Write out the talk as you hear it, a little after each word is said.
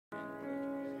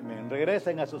Amén.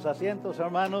 Regresen a sus asientos,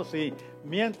 hermanos, y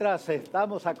mientras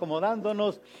estamos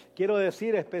acomodándonos, quiero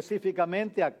decir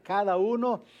específicamente a cada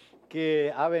uno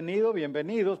que ha venido,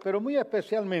 bienvenidos, pero muy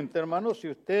especialmente, hermanos, si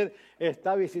usted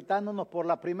está visitándonos por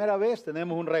la primera vez,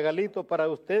 tenemos un regalito para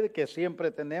usted que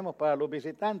siempre tenemos para los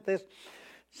visitantes.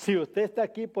 Si usted está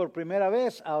aquí por primera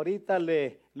vez, ahorita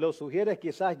lo sugiere,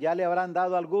 quizás ya le habrán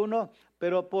dado alguno,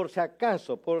 pero por si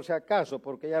acaso,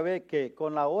 porque ya ve que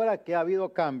con la hora que ha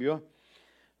habido cambio,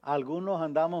 algunos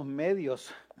andamos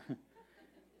medios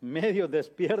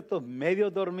despiertos,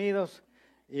 medios dormidos,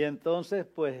 y entonces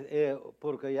pues,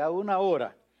 porque ya una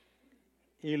hora,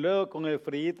 y luego con el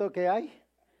frío que hay,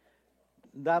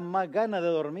 da más ganas de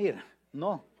dormir,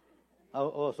 ¿no?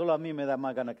 O solo a mí me da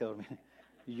más ganas que dormir.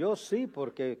 Yo sí,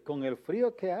 porque con el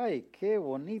frío que hay, qué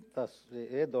bonitas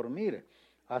es dormir.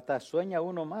 Hasta sueña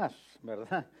uno más,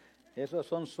 ¿verdad? Esos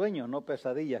son sueños, no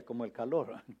pesadillas como el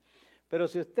calor. Pero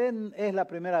si usted es la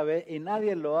primera vez y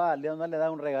nadie no le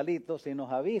da un regalito, si nos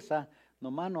avisa,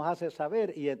 nomás nos hace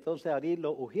saber y entonces ahí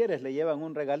los ujieres le llevan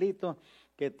un regalito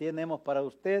que tenemos para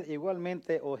usted.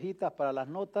 Igualmente hojitas para las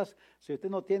notas. Si usted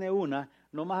no tiene una,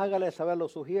 nomás hágale saber a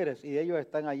los ujieres y ellos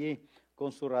están allí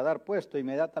con su radar puesto,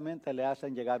 inmediatamente le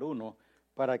hacen llegar uno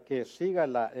para que siga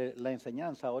la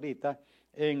enseñanza ahorita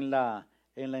en la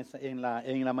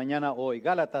mañana hoy.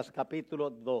 Gálatas capítulo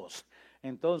 2.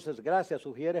 Entonces, gracias,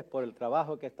 sugieres, por el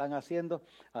trabajo que están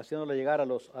haciéndole llegar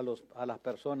a las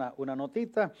personas una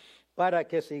notita para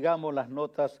que sigamos las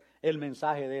notas, el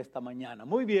mensaje de esta mañana.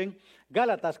 Muy bien,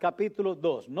 Gálatas capítulo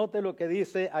 2. Note lo que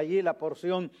dice allí la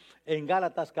porción en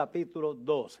Gálatas capítulo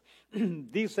 2.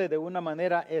 Dice de una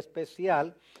manera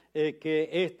especial que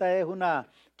esta es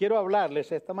quiero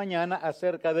hablarles esta mañana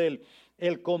acerca del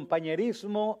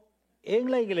compañerismo en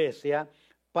la iglesia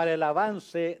para el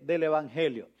avance del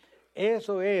evangelio.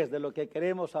 Eso es de lo que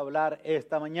queremos hablar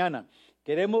esta mañana.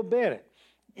 Queremos ver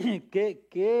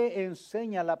qué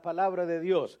enseña la palabra de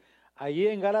Dios. Allí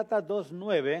en Gálatas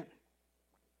 2:9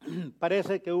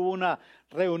 parece que hubo una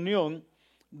reunión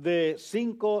de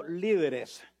 5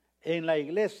 líderes en la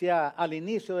iglesia, al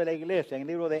inicio de la iglesia, en el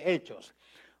libro de Hechos,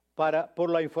 por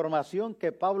la información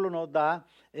que Pablo nos da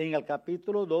en el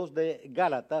capítulo 2 de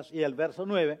Gálatas y el verso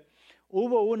 9.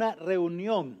 Hubo una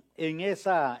reunión, en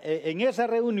esa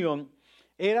reunión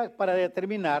era para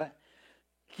determinar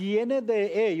quiénes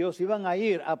de ellos iban a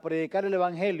ir a predicar el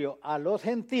evangelio a los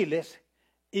gentiles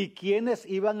y quiénes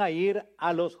iban a ir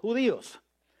a los judíos.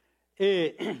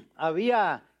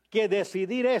 Había que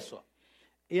decidir eso.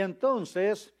 Y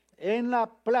entonces, en la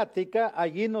plática,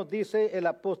 allí nos dice el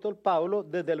apóstol Pablo,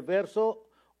 desde el verso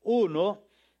 1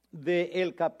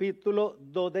 del capítulo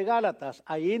 2 de Gálatas,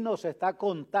 allí nos está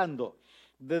contando.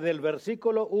 Desde el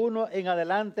versículo 1 en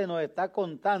adelante nos está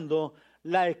contando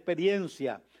la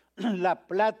experiencia, la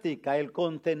plática, el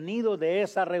contenido de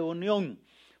esa reunión.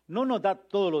 No nos da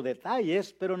todos los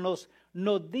detalles, pero nos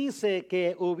dice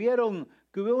que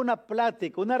hubo una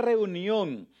plática, una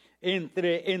reunión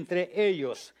entre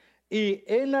ellos. Y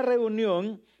en la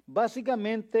reunión,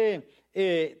 básicamente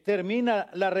termina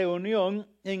la reunión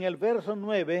en el verso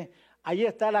 9, ahí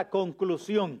está la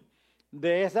conclusión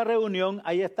de esa reunión,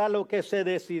 ahí está lo que se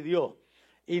decidió.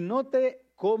 Y note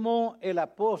cómo el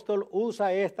apóstol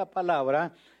usa esta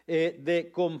palabra de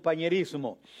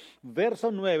compañerismo. Verso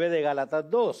 9 de Gálatas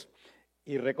 2.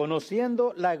 Y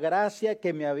reconociendo la gracia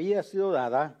que me había sido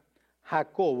dada,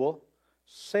 Jacobo,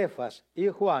 Cefas y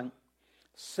Juan.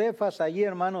 Cefas allí,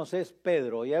 hermanos, es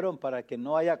Pedro. ¿Oyeron? Para que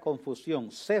no haya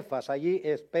confusión. Cefas allí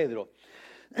es Pedro.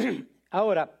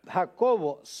 Ahora,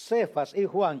 Jacobo, Cefas y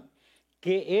Juan,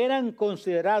 que eran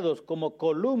considerados como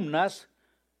columnas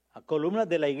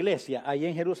de la iglesia ahí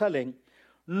en Jerusalén,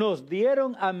 nos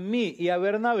dieron a mí y a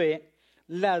Bernabé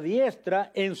la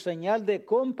diestra en señal de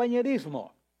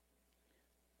compañerismo,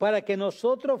 para que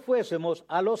nosotros fuésemos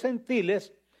a los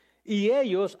gentiles y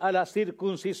ellos a la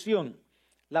circuncisión.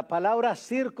 La palabra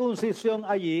circuncisión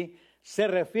allí se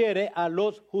refiere a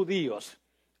los judíos.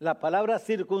 La palabra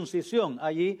circuncisión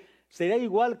allí sería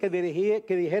igual que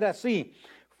dijera así: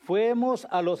 fuimos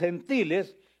a los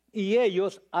gentiles y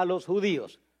ellos a los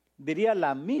judíos. Diría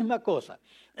la misma cosa.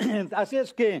 Así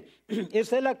es que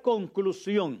esa es la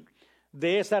conclusión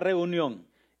de esa reunión.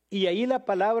 Y ahí la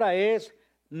palabra es,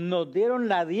 nos dieron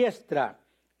la diestra.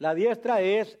 La diestra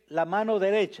es la mano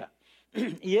derecha.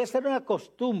 Y esa era una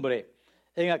costumbre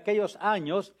en aquellos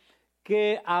años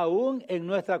que aún en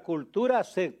nuestra cultura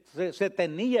se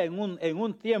tenía en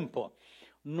un tiempo.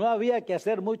 No había que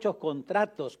hacer muchos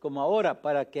contratos como ahora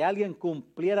para que alguien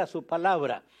cumpliera su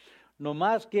palabra. No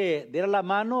más que diera la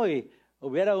mano y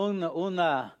hubiera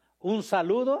un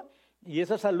saludo, y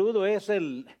ese saludo es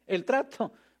el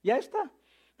trato. Ya está.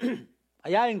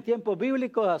 allá en tiempos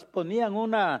bíblicos ponían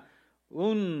una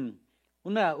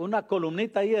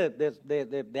columnita ahí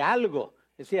de algo.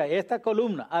 Decía, esta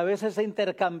columna, a veces se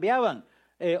intercambiaban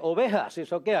ovejas.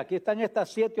 Eso que aquí están estas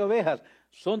 7 ovejas,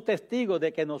 son testigos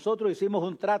de que nosotros hicimos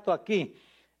un trato aquí.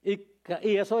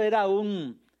 Y eso era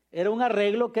un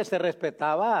arreglo que se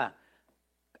respetaba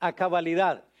a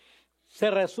cabalidad.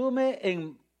 Se resume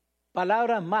en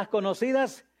palabras más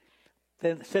conocidas,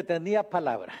 se tenía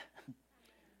palabra.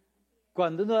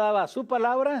 Cuando uno daba su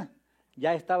palabra,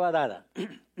 ya estaba dada.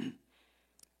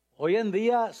 Hoy en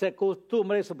día se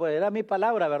acostumbra y dice, pues era mi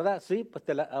palabra, ¿verdad? Sí, pues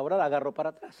ahora la agarro para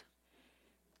atrás.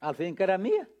 Al fin que era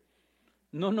mía.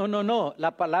 No.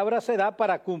 La palabra se da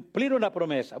para cumplir una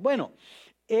promesa. Bueno,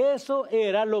 eso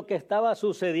era lo que estaba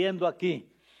sucediendo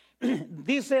aquí.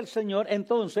 Dice el Señor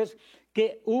entonces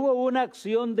que hubo una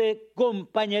acción de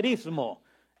compañerismo.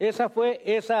 Esa fue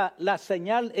la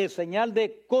señal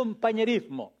de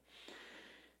compañerismo.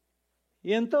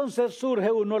 Y entonces surge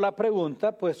la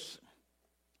pregunta, pues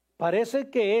parece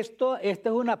que esta es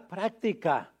una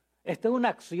práctica, esta es una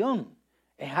acción,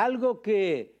 es algo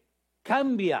que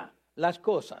cambia las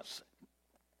cosas.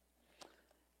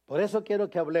 Por eso quiero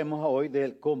que hablemos hoy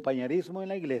del compañerismo en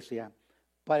la iglesia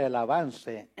para el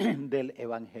avance del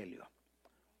evangelio.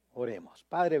 Oremos.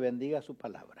 Padre, bendiga su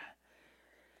palabra.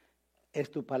 Es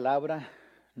tu palabra,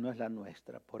 no es la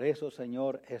nuestra. Por eso,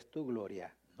 Señor, es tu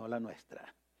gloria, no la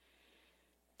nuestra.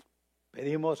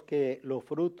 Pedimos que los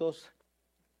frutos,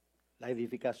 la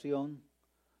edificación,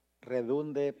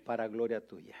 redunde para gloria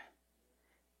tuya.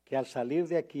 Que al salir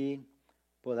de aquí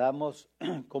podamos,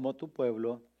 como tu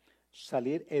pueblo,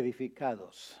 salir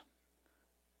edificados,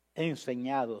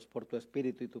 enseñados por tu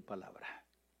Espíritu y tu palabra,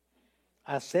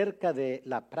 acerca de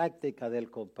la práctica del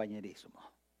compañerismo.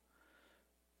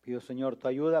 Pido, Señor, tu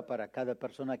ayuda para cada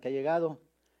persona que ha llegado,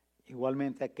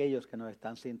 igualmente aquellos que nos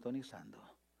están sintonizando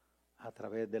a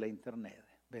través de la internet.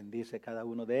 Bendice cada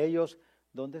uno de ellos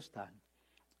donde están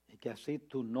y que así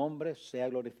tu nombre sea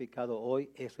glorificado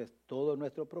hoy. Eso es todo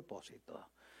nuestro propósito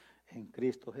en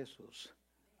Cristo Jesús.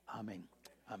 Amén.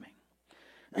 Amén.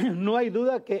 No hay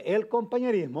duda que el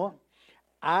compañerismo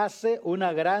hace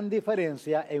una gran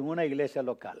diferencia en una iglesia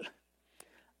local.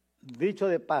 Dicho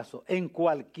de paso, en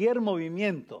cualquier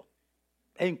movimiento,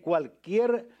 en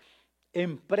cualquier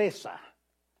empresa,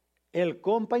 el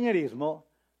compañerismo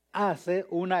hace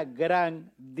una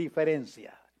gran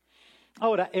diferencia.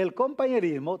 Ahora, el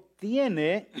compañerismo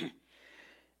tiene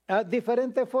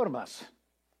diferentes formas.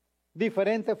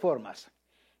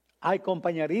 Hay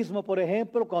compañerismo, por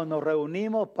ejemplo, cuando nos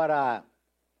reunimos para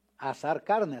asar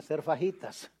carne, hacer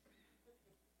fajitas.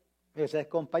 Ese es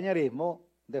compañerismo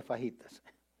de fajitas.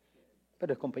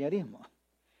 Pero es compañerismo.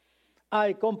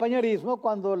 Hay compañerismo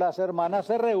cuando las hermanas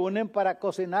se reúnen para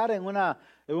cocinar en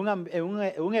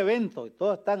un evento y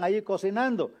todos están ahí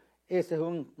cocinando. Ese es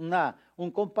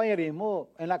un compañerismo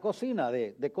en la cocina,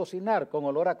 de cocinar con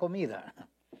olor a comida.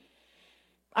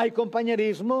 Hay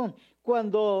compañerismo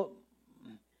cuando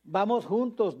vamos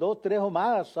juntos, 2, 3 o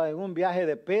más, en un viaje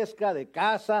de pesca, de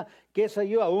caza, qué sé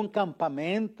yo, a un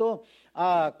campamento.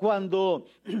 Cuando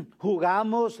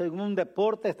jugamos en un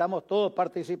deporte, estamos todos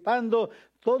participando.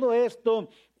 Todo esto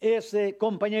es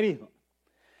compañerismo.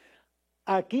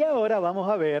 Aquí ahora vamos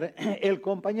a ver el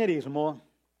compañerismo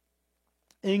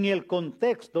en el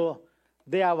contexto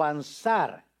de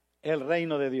avanzar el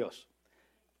reino de Dios.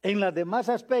 En los demás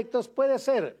aspectos puede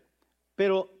ser,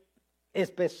 pero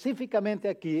específicamente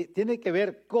aquí tiene que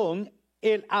ver con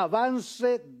el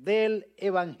avance del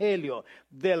evangelio,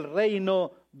 del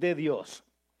reino de Dios.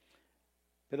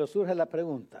 Pero surge la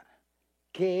pregunta,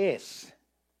 ¿qué es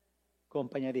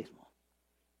compañerismo?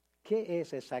 ¿Qué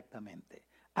es exactamente?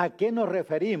 ¿A qué nos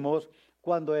referimos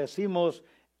cuando decimos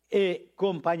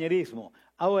compañerismo?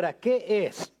 Ahora, ¿qué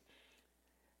es?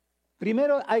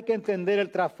 Primero hay que entender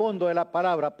el trasfondo de la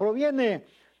palabra. Proviene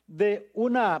de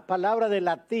una palabra de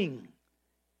latín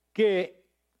que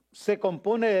se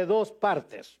compone de 2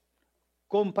 partes.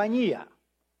 Compañía,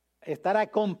 estar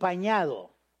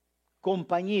acompañado.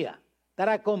 Compañía, estar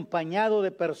acompañado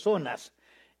de personas.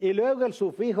 Y luego el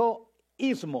sufijo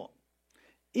ismo.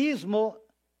 Ismo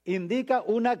indica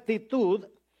una actitud.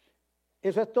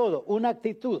 Eso es todo, una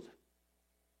actitud.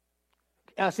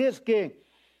 Así es que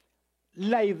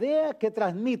la idea que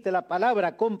transmite la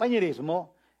palabra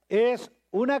compañerismo es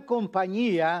una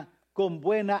compañía con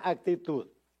buena actitud.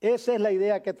 Esa es la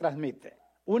idea que transmite.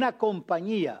 Una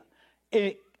compañía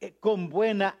con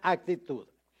buena actitud.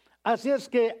 Así es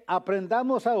que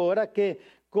aprendamos ahora que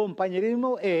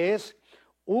compañerismo es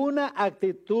una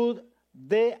actitud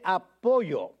de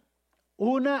apoyo.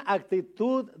 Una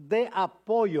actitud de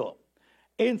apoyo.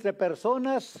 entre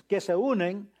personas que se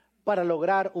unen para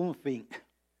lograr un fin.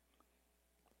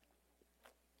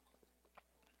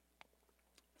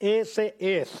 Ese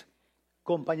es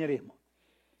compañerismo.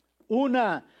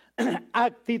 Una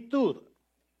actitud.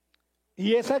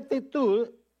 Y esa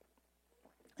actitud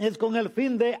es con el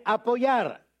fin de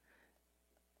apoyar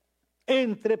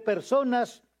entre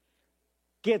personas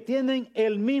que tienen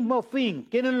el mismo fin,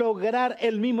 quieren lograr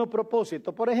el mismo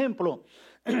propósito. Por ejemplo,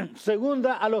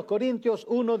 segunda a los Corintios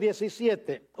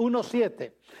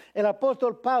 1:7. El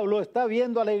apóstol Pablo está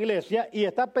viendo a la iglesia y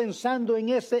está pensando en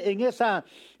esa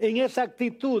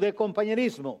actitud de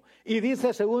compañerismo. Y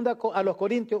dice segunda a los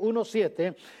Corintios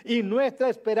 1:7, y nuestra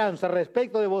esperanza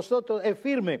respecto de vosotros es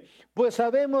firme, pues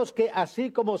sabemos que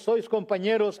así como sois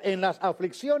compañeros en las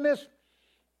aflicciones,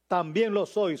 también lo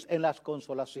sois en las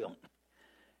consolaciones.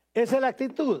 Esa es la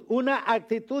actitud, una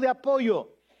actitud de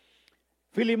apoyo.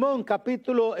 Filemón,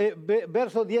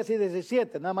 versos 10 y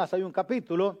 17, nada más hay un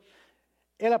capítulo.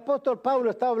 El apóstol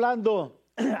Pablo está hablando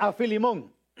a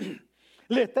Filemón,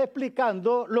 le está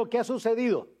explicando lo que ha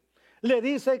sucedido. Le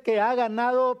dice que ha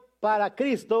ganado para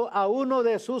Cristo a uno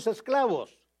de sus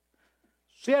esclavos,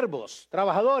 siervos,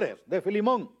 trabajadores de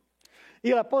Filemón.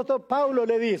 Y el apóstol Pablo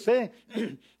le dice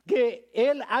que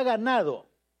él ha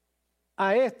ganado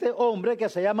a este hombre que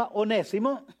se llama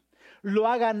Onésimo, lo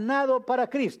ha ganado para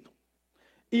Cristo.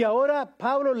 Y ahora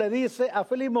Pablo le dice a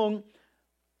Filemón,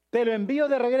 te lo envío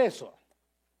de regreso.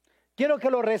 Quiero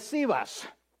que lo recibas,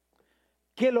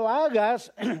 que lo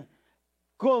hagas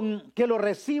que lo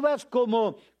recibas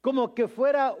como que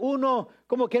fuera uno,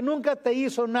 como que nunca te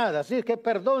hizo nada, así que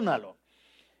perdónalo.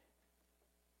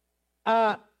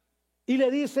 Y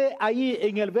le dice allí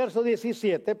en el verso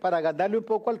 17, para ganarle un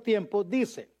poco al tiempo,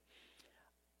 dice,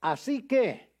 así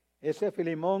que, ese es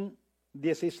Filemón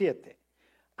 17,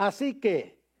 así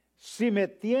que si me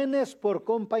tienes por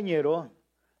compañero,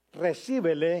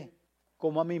 recíbele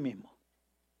como a mí mismo.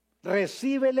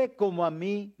 Recíbele como a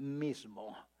mí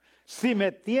mismo. Si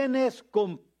me tienes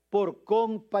por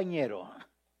compañero.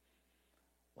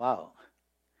 Wow.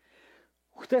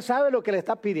 Usted sabe lo que le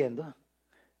está pidiendo.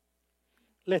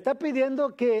 Le está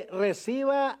pidiendo que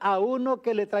reciba a uno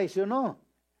que le traicionó.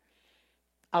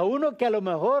 A uno que a lo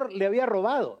mejor le había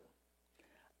robado.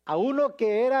 A uno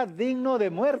que era digno de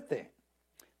muerte.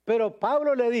 Pero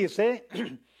Pablo le dice,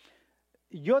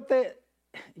 yo te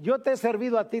he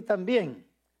servido a ti también.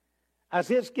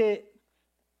 Así es que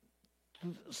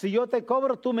si yo te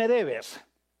cobro, tú me debes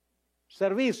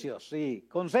servicios y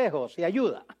consejos y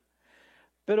ayuda.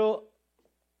 Pero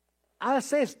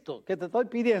haz esto que te estoy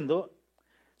pidiendo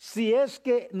si es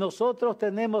que nosotros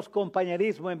tenemos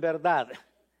compañerismo en verdad.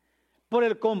 Por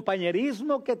el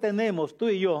compañerismo que tenemos tú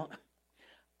y yo,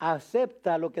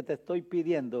 acepta lo que te estoy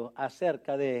pidiendo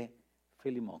acerca de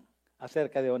Filemón,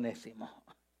 acerca de Onésimo.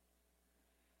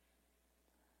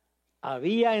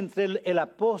 Había entre el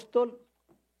apóstol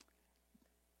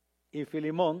y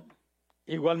Filemón,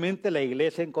 igualmente la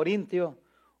iglesia en Corintio,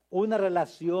 una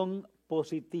relación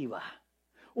positiva,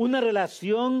 una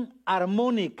relación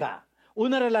armónica,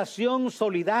 una relación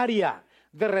solidaria,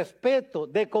 de respeto,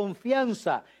 de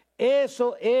confianza.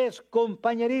 Eso es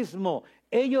compañerismo.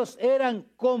 Ellos eran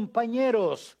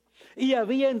compañeros y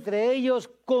había entre ellos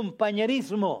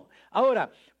compañerismo.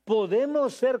 Ahora,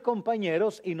 podemos ser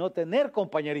compañeros y no tener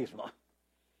compañerismo.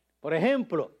 Por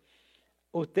ejemplo,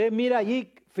 usted mira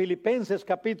allí Filipenses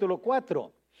capítulo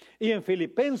 4. Y en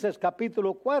Filipenses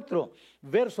capítulo 4,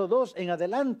 verso 2 en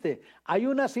adelante, hay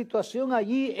una situación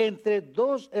allí entre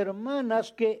dos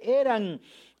hermanas que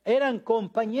eran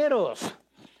compañeros,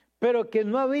 pero que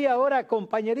no había ahora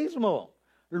compañerismo.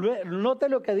 Note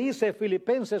lo que dice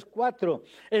Filipenses 4,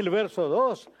 el verso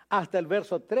 2 hasta el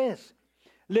verso 3.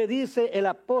 Le dice el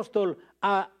apóstol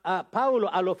a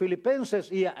Pablo, a los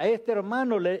filipenses y a este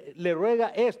hermano le ruega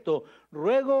esto.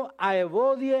 Ruego a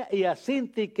Evodia y a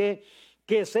Síntique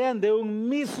que sean de un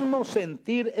mismo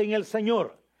sentir en el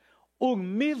Señor.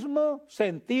 Un mismo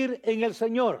sentir en el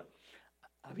Señor.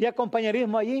 ¿Había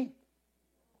compañerismo allí?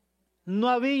 No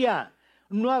había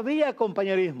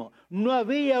compañerismo, no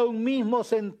había un mismo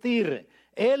sentir.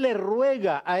 Él le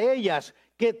ruega a ellas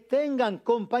que tengan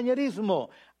compañerismo.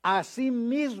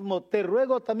 Asimismo te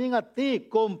ruego también a ti,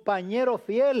 compañero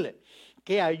fiel,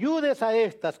 que ayudes a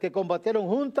estas que combatieron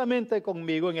juntamente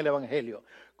conmigo en el Evangelio.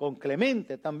 Con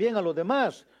Clemente también a los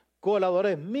demás,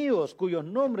 colaboradores míos, cuyos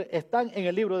nombres están en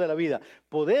el libro de la vida.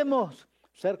 Podemos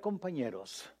ser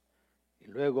compañeros y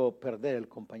luego perder el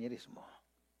compañerismo.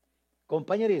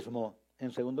 Compañerismo, en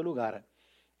segundo lugar,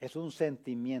 es un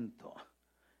sentimiento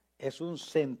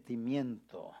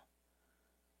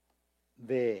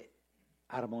de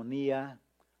armonía,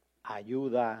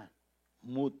 ayuda,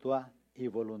 mutua y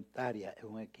voluntaria en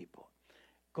un equipo.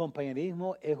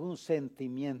 Compañerismo es un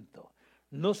sentimiento.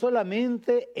 No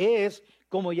solamente es,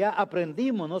 como ya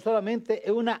aprendimos, no solamente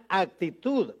es una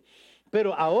actitud,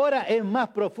 pero ahora es más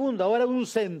profundo, ahora es un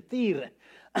sentir.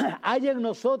 Hay en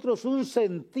nosotros un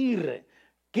sentir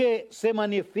que se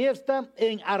manifiesta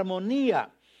en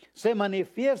armonía, se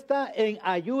manifiesta en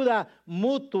ayuda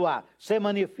mutua, se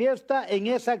manifiesta en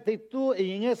esa actitud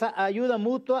y en esa ayuda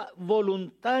mutua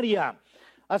voluntaria.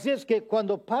 Así es que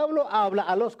cuando Pablo habla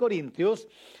a los corintios,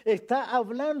 está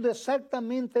hablando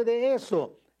exactamente de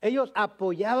eso. Ellos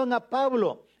apoyaban a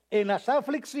Pablo en las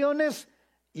aflicciones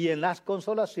y en las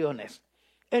consolaciones.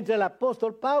 Entre el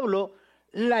apóstol Pablo,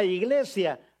 la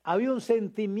iglesia, había un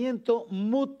sentimiento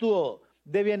mutuo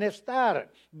de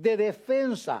bienestar, de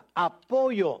defensa,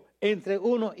 apoyo entre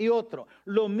uno y otro.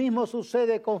 Lo mismo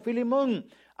sucede con Filemón.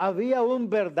 Había un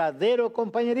verdadero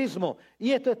compañerismo.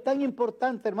 Y esto es tan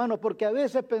importante, hermano, porque a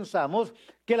veces pensamos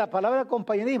que la palabra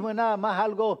compañerismo es nada más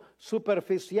algo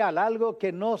superficial, algo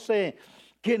que no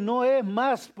es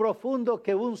más profundo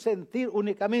que un sentir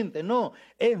únicamente. No,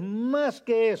 es más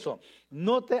que eso.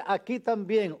 Note aquí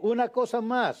también una cosa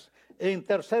más. En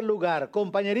tercer lugar,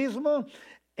 compañerismo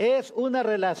es una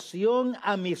relación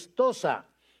amistosa,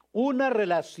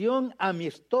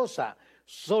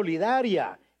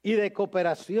 solidaria y de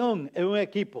cooperación en un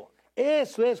equipo.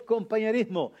 Eso es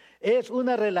compañerismo, es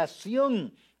una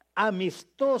relación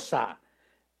amistosa,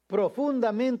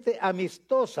 profundamente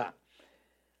amistosa,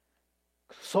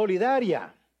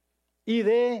 solidaria y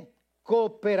de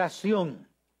cooperación.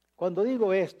 Cuando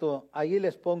digo esto, ahí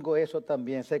les pongo eso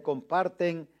también, se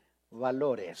comparten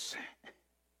valores.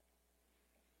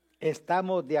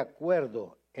 Estamos de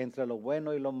acuerdo entre lo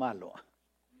bueno y lo malo.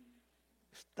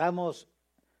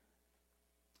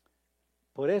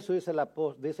 Por eso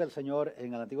dice el Señor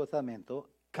en el Antiguo Testamento,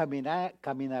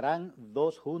 ¿caminarán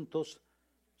dos juntos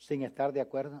sin estar de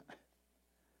acuerdo?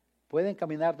 ¿Pueden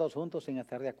caminar dos juntos sin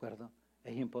estar de acuerdo?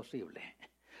 Es imposible.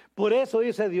 Por eso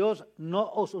dice Dios,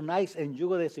 no os unáis en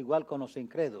yugo desigual con los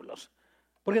incrédulos.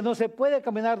 Porque no se puede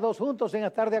caminar dos juntos sin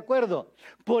estar de acuerdo.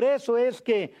 Por eso es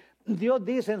que Dios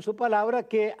dice en su palabra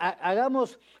que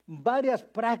hagamos varias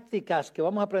prácticas que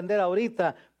vamos a aprender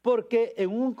ahorita, porque en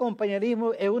un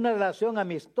compañerismo, en una relación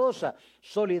amistosa,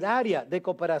 solidaria, de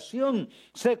cooperación,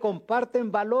 se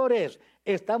comparten valores.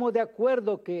 Estamos de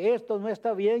acuerdo que esto no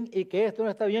está bien y que esto no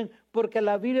está bien, porque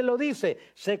la Biblia lo dice.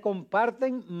 Se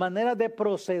comparten maneras de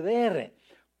proceder.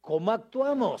 ¿Cómo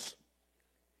actuamos?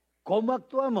 ¿Cómo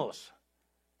actuamos?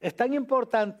 Es tan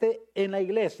importante en la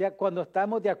iglesia cuando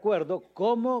estamos de acuerdo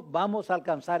cómo vamos a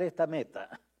alcanzar esta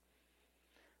meta.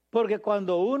 Porque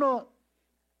cuando uno,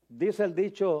 dice el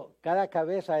dicho, cada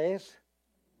cabeza es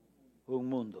un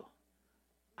mundo,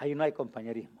 ahí no hay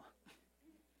compañerismo.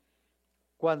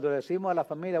 Cuando decimos a la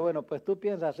familia, bueno, pues tú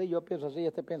piensas así, yo pienso así,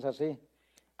 este piensa así,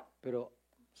 pero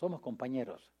somos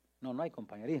compañeros. No hay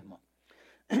compañerismo.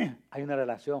 Hay una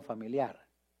relación familiar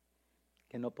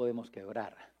que no podemos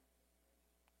quebrar.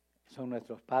 Son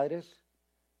nuestros padres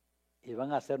y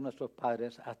van a ser nuestros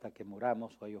padres hasta que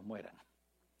muramos o ellos mueran.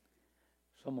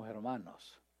 Somos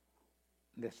hermanos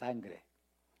de sangre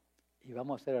y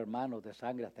vamos a ser hermanos de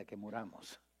sangre hasta que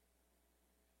muramos.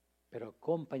 Pero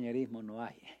compañerismo no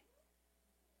hay.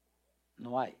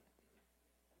 No hay.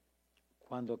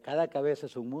 Cuando cada cabeza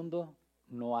es un mundo,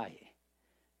 no hay.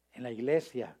 En la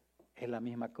iglesia es la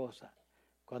misma cosa.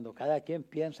 Cuando cada quien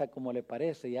piensa como le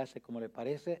parece y hace como le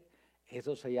parece,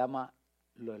 eso se llama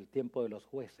el tiempo de los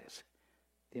jueces,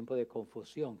 tiempo de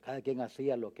confusión. Cada quien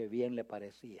hacía lo que bien le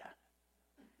parecía.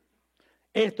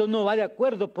 Esto no va de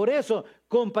acuerdo. Por eso,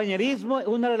 compañerismo es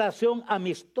una relación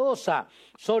amistosa,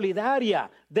 solidaria,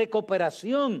 de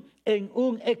cooperación en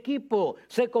un equipo.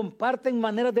 Se comparten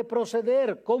maneras de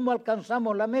proceder, cómo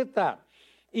alcanzamos la meta.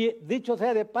 Y dicho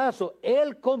sea de paso,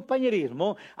 el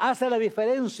compañerismo hace la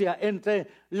diferencia entre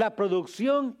la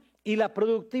producción y la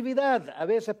productividad. A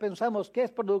veces pensamos, ¿qué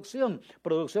es producción?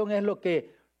 Producción es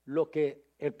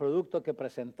el producto que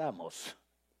presentamos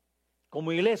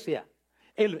como iglesia.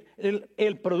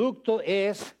 El producto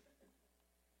es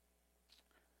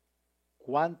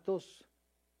cuántos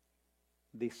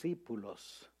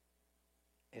discípulos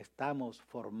estamos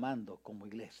formando como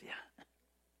iglesia.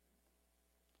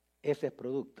 Ese es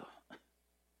producto.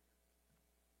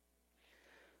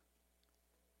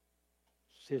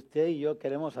 Si usted y yo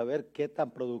queremos saber qué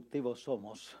tan productivos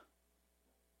somos,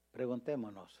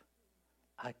 preguntémonos,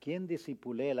 ¿a quién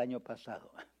discipulé el año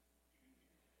pasado?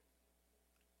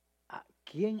 ¿A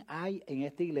quién hay en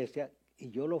esta iglesia y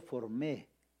yo lo formé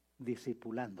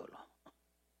discipulándolo?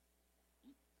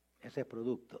 Ese es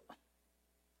producto.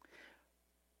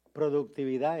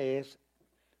 Productividad es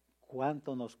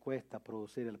 ¿cuánto nos cuesta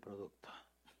producir el producto?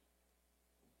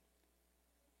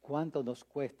 ¿Cuánto nos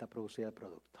cuesta producir el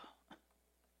producto?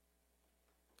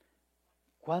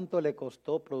 ¿Cuánto le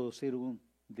costó producir un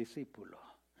discípulo?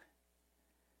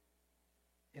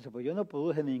 Eso, pues yo no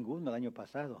produje ninguno el año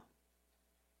pasado.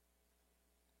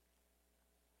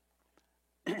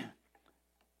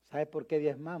 ¿Sabe por qué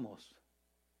diezmamos?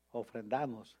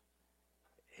 Ofrendamos.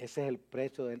 Ese es el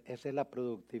precio, esa es la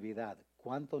productividad.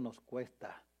 ¿Cuánto nos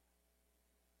cuesta?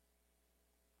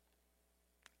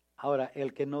 Ahora,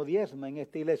 el que no diezma en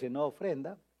esta iglesia y no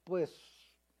ofrenda,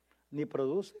 pues ni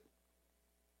produce.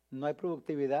 No hay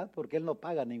productividad porque él no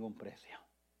paga ningún precio.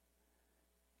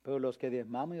 Pero los que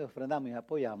diezmamos y ofrendamos y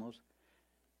apoyamos,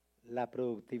 la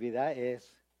productividad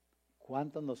es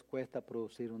cuánto nos cuesta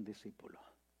producir un discípulo.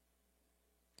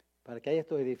 Para que haya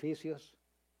estos edificios,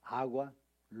 agua,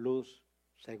 luz,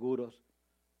 seguros,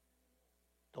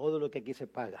 todo lo que aquí se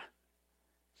paga.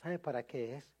 ¿Sabe para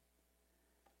qué es?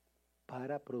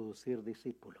 Para producir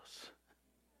discípulos.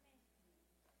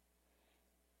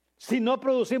 Si no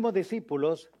producimos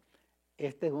discípulos,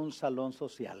 este es un salón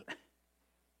social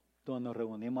donde nos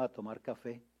reunimos a tomar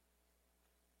café.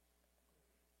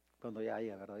 Cuando ya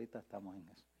haya, ¿verdad? Ahorita estamos en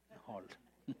el hall.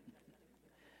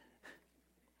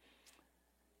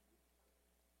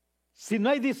 Si no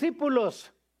hay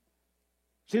discípulos,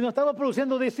 si no estamos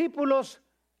produciendo discípulos,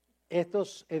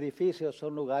 estos edificios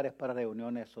son lugares para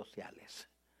reuniones sociales.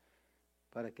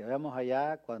 Para que veamos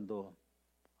allá cuando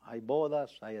hay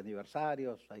bodas, hay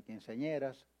aniversarios, hay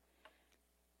quinceañeras,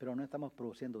 pero no estamos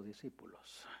produciendo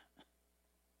discípulos.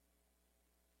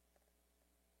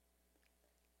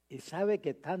 Y sabe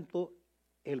que tanto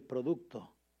el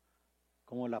producto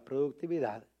como la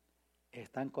productividad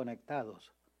están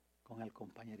conectados con el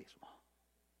compañerismo.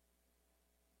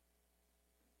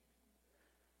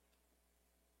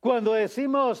 Cuando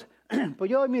decimos, pues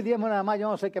yo doy mi diezmo nada más, yo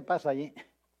no sé qué pasa allí.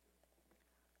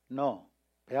 No,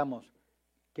 veamos,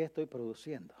 ¿qué estoy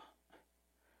produciendo?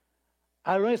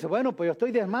 Alguien dice, bueno, pues yo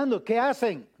estoy diezmando, ¿qué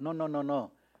hacen?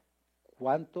 No.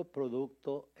 ¿Cuánto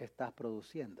producto estás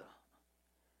produciendo?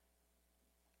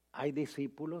 Hay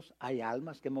discípulos, hay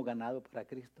almas que hemos ganado para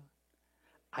Cristo.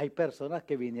 Hay personas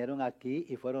que vinieron aquí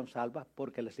y fueron salvas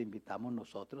porque les invitamos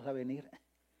nosotros a venir.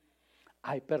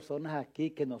 Hay personas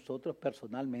aquí que nosotros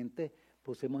personalmente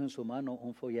pusimos en su mano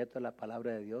un folleto de la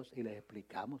palabra de Dios y les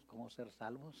explicamos cómo ser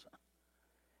salvos.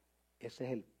 Ese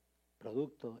es el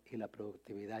producto y la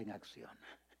productividad en acción.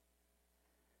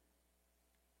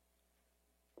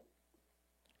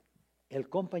 El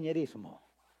compañerismo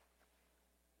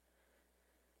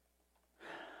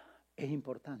es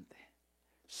importante.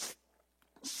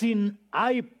 Si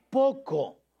hay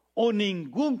poco o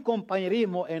ningún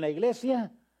compañerismo en la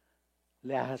iglesia,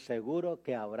 les aseguro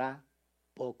que habrá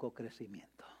poco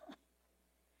crecimiento.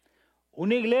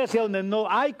 Una iglesia donde no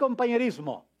hay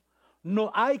compañerismo,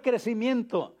 no hay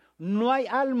crecimiento, no hay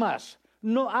almas,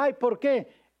 no hay, ¿por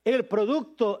qué? El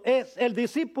producto es el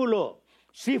discípulo.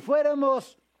 Si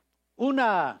fuéramos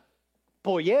una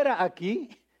pollera aquí,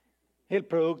 el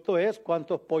producto es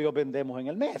cuántos pollos vendemos en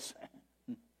el mes,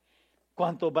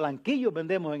 cuántos blanquillos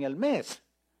vendemos en el mes.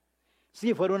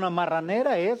 Si fuera una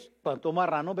marranera es cuántos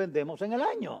marranos vendemos en el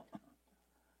año.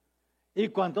 ¿Y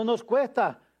cuánto nos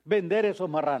cuesta vender esos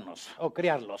marranos o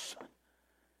criarlos?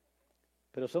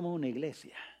 Pero somos una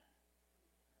iglesia.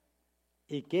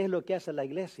 ¿Y qué es lo que hace la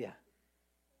iglesia?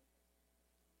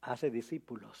 Hace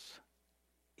discípulos.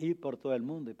 Ir por todo el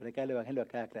mundo y predicar el evangelio a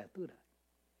cada criatura.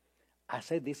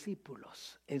 Hacer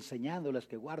discípulos, enseñándoles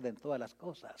que guarden todas las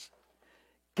cosas.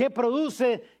 ¿Qué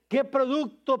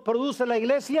producto produce la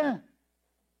iglesia?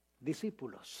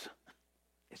 Discípulos.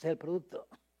 Ese es el producto.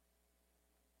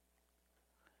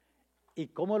 ¿Y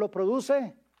cómo lo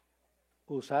produce?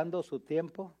 Usando su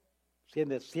tiempo,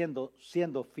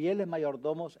 siendo fieles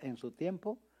mayordomos en su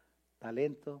tiempo,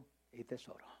 talento y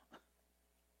tesoro.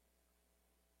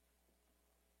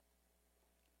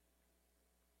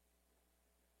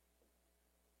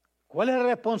 ¿Cuál es la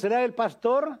responsabilidad del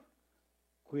pastor?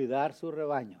 Cuidar su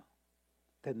rebaño,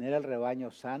 tener el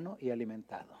rebaño sano y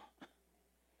alimentado.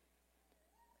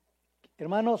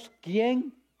 Hermanos,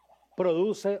 ¿quién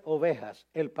produce ovejas?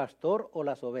 ¿El pastor o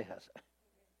las ovejas?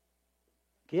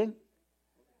 ¿Quién?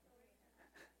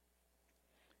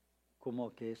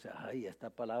 Como que es, ay, esta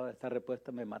palabra, esta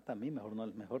respuesta me mata a mí,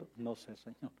 mejor no sé,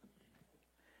 Señor.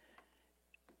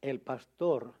 El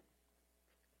pastor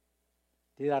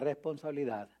tiene la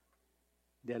responsabilidad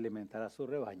de alimentar a su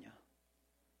rebaño,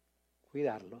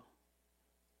 cuidarlo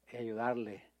y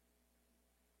ayudarle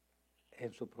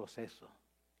en su proceso.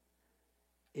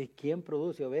 ¿Y quién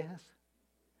produce ovejas?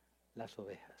 Las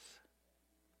ovejas.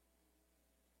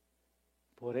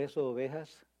 Por eso,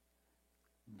 ovejas,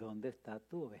 ¿dónde está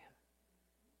tu oveja?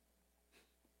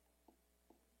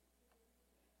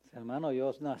 Hermano,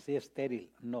 yo nací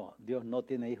estéril. No, Dios no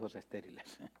tiene hijos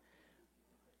estériles.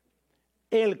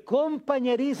 El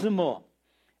compañerismo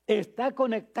está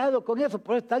conectado con eso,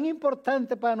 pero es tan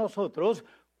importante para nosotros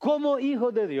como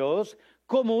hijos de Dios,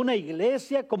 como una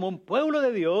iglesia, como un pueblo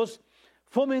de Dios,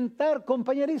 fomentar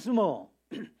compañerismo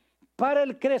para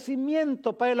el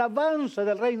crecimiento, para el avance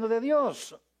del reino de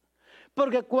Dios.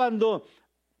 Porque cuando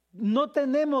no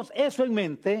tenemos eso en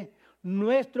mente,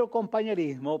 nuestro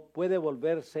compañerismo puede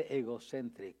volverse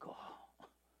egocéntrico.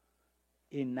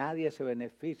 Y nadie se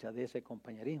beneficia de ese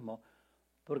compañerismo,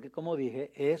 porque como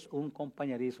dije, es un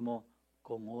compañerismo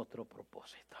con otro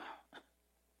propósito.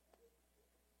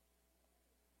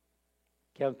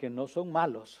 Que aunque no son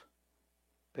malos,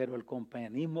 pero el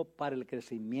compañerismo para el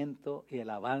crecimiento y el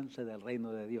avance del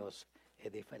reino de Dios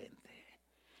es diferente.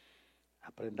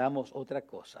 Aprendamos otra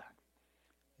cosa,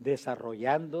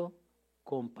 desarrollando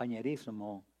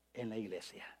compañerismo en la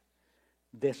iglesia.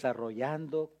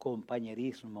 Desarrollando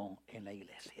compañerismo en la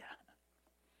iglesia.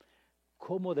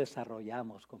 ¿Cómo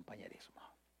desarrollamos compañerismo?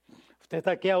 Usted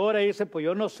está aquí ahora y dice, pues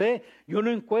yo no sé, yo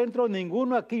no encuentro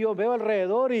ninguno aquí, yo veo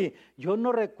alrededor y yo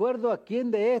no recuerdo a quién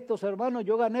de estos hermanos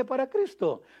yo gané para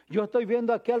Cristo. Yo estoy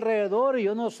viendo aquí alrededor y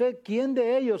yo no sé quién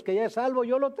de ellos que ya es salvo,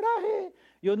 yo lo traje.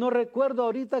 Yo no recuerdo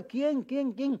ahorita quién,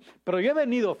 pero yo he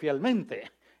venido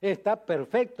fielmente. Está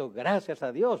perfecto, gracias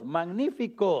a Dios,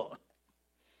 magnífico.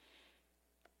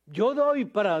 Yo doy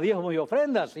para diezmos y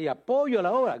ofrendas y apoyo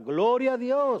la obra, gloria a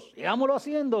Dios, sigámoslo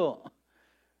haciendo.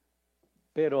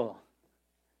 Pero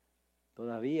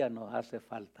todavía nos hace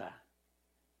falta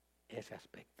ese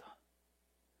aspecto.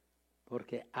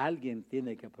 Porque alguien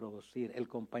tiene que producir, el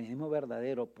compañerismo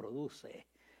verdadero produce.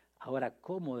 Ahora,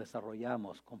 ¿cómo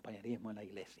desarrollamos compañerismo en la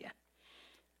iglesia?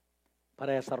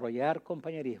 Para desarrollar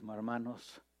compañerismo,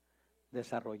 hermanos,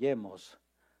 desarrollemos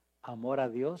amor a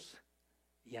Dios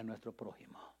y a nuestro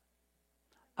prójimo.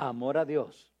 Amor a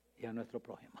Dios y a nuestro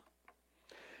prójimo.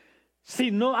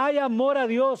 Si no hay amor a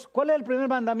Dios, ¿cuál es el primer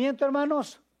mandamiento,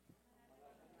 hermanos?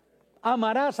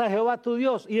 Amarás a Jehová tu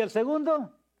Dios. ¿Y el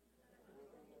segundo?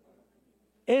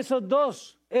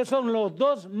 Esos son los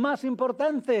dos más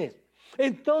importantes.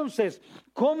 Entonces,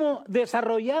 ¿cómo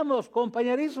desarrollamos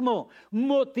compañerismo?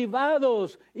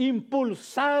 Motivados,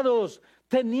 impulsados,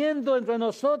 teniendo entre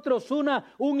nosotros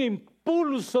un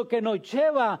impulso que nos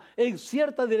lleva en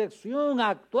cierta dirección a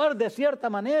actuar de cierta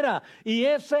manera. Y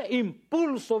ese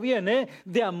impulso viene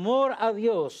de amor a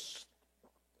Dios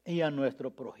y a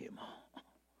nuestro prójimo.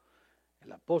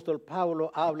 El apóstol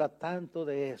Pablo habla tanto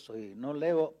de eso y no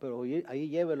leo, pero ahí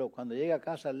llévelo, cuando llegue a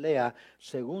casa lea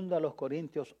 2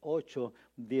 Corintios 8,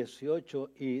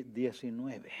 18 y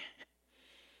 19.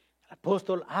 El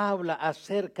apóstol habla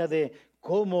acerca de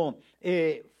cómo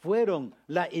fueron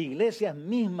las iglesias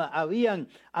mismas,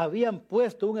 habían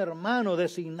puesto un hermano,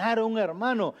 designaron un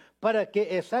hermano para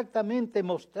que exactamente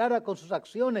mostrara con sus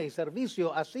acciones y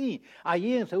servicio así.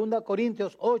 Allí en 2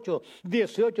 Corintios 8,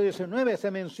 18 y 19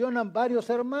 se mencionan varios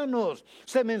hermanos.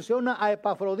 Se menciona a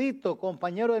Epafrodito,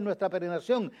 compañero de nuestra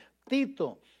peregrinación,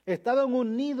 Tito. Estaban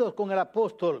unidos con el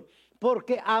apóstol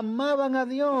porque amaban a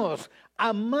Dios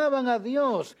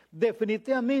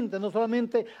definitivamente, no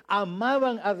solamente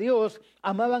amaban a Dios,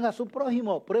 amaban a su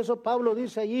prójimo. Por eso Pablo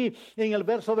dice allí en el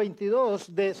verso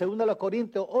 22 de 2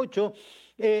 Corintios 8,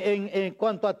 en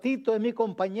cuanto a Tito es mi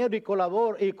compañero y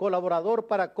colaborador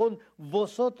para con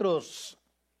vosotros.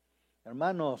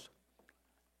 Hermanos,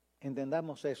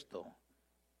 entendamos esto,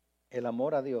 el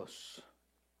amor a Dios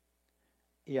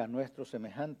y a nuestros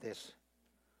semejantes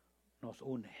nos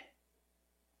une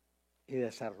y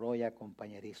desarrolla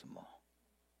compañerismo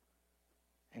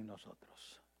en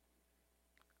nosotros.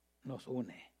 Nos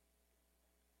une.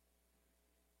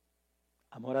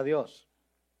 Amor a Dios.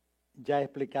 Ya he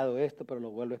explicado esto, pero lo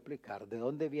vuelvo a explicar. ¿De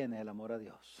dónde viene el amor a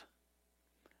Dios?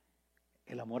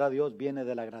 El amor a Dios viene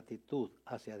de la gratitud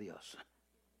hacia Dios.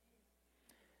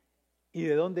 ¿Y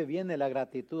de dónde viene la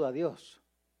gratitud a Dios?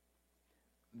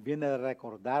 Viene de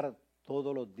recordar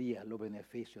todos los días los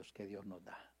beneficios que Dios nos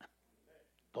da.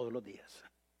 Todos los días.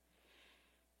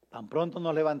 Tan pronto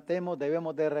nos levantemos,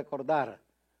 debemos de recordar,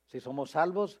 si somos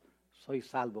salvos, soy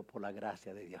salvo por la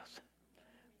gracia de Dios.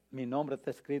 Mi nombre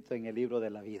está escrito en el libro de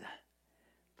la vida.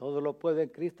 Todo lo puedo en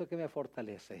Cristo que me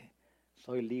fortalece.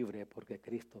 Soy libre porque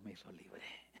Cristo me hizo libre.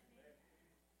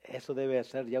 Eso debe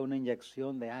ser ya una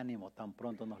inyección de ánimo tan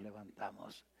pronto nos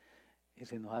levantamos. Y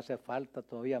si nos hace falta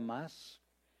todavía más,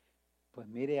 pues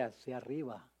mire hacia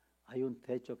arriba, hay un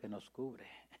techo que nos cubre.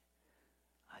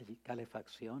 Hay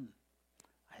calefacción,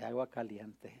 hay agua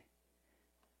caliente.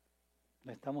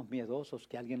 No estamos miedosos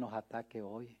que alguien nos ataque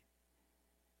hoy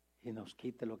y nos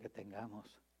quite lo que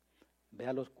tengamos.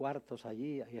 Vea los cuartos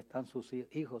allí, ahí están sus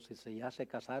hijos, y si ya se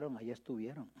casaron, ahí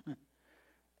estuvieron.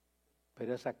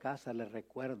 Pero esa casa les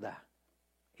recuerda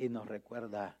y nos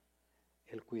recuerda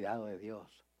el cuidado de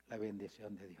Dios, la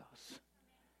bendición de Dios.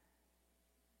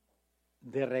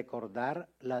 De recordar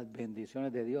las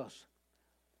bendiciones de Dios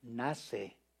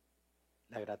nace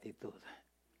la gratitud.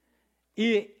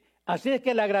 Y así es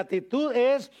que la gratitud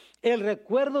es el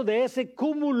recuerdo de ese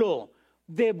cúmulo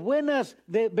de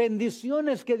de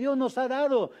bendiciones que Dios nos ha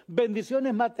dado,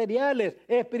 bendiciones materiales,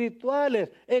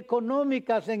 espirituales,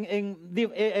 económicas,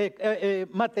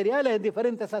 materiales en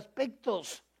diferentes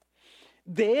aspectos.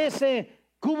 De ese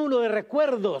cúmulo de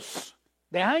recuerdos,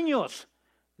 de años,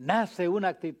 nace una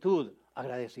actitud,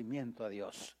 agradecimiento a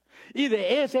Dios. Y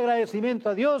de ese agradecimiento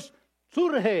a Dios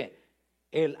surge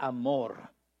el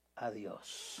amor a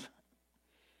Dios.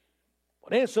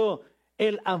 Por eso,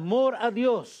 el amor a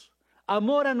Dios,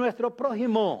 amor a nuestro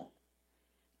prójimo.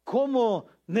 ¿Cómo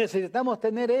necesitamos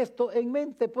tener esto en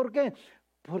mente? ¿Por qué?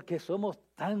 Porque somos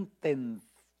tan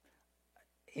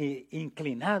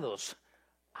inclinados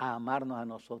a amarnos a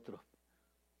nosotros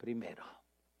primero.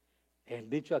 El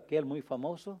dicho aquel muy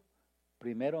famoso,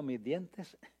 primero mis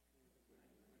dientes.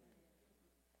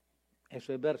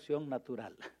 Eso es versión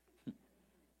natural,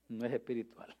 no es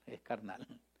espiritual, es carnal.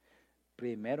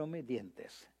 Primero mis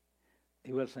dientes.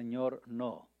 Digo el Señor,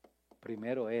 no.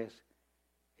 Primero es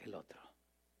el otro.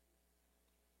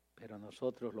 Pero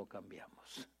nosotros lo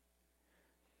cambiamos.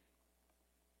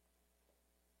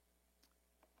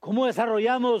 ¿Cómo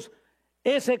desarrollamos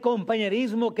ese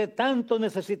compañerismo que tanto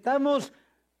necesitamos?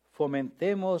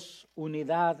 Fomentemos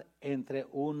unidad entre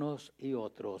unos y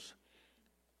otros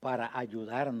para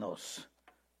ayudarnos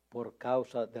por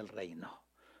causa del reino.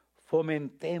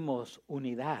 Fomentemos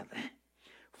unidad.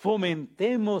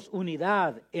 Fomentemos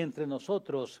unidad entre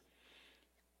nosotros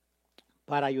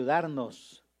para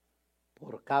ayudarnos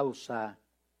por causa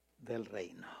del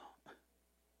reino.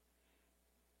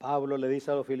 Pablo le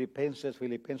dice a los Filipenses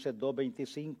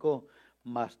 2:25,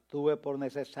 mas tuve por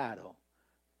necesario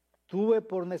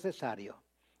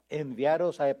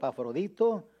enviaros a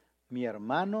Epafrodito, mi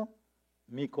hermano,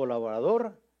 mi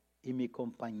colaborador y mi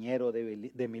compañero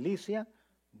de milicia,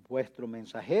 vuestro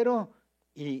mensajero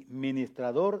y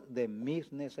ministrador de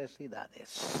mis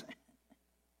necesidades.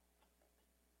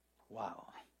 Wow.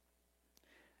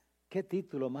 ¿Qué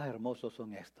títulos más hermosos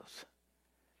son estos?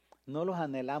 No los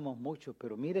anhelamos mucho,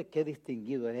 pero mire qué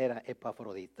distinguido era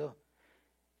Epafrodito.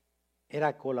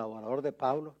 Era colaborador de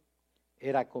Pablo,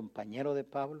 era compañero de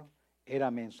Pablo,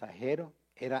 era mensajero,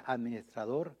 era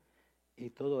administrador,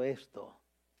 y todo esto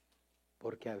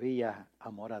porque había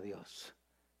amor a Dios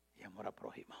y amor a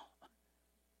prójimo.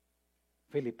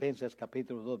 Filipenses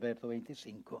capítulo 2, verso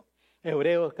 25.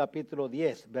 Hebreos capítulo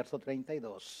 10, verso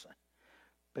 32.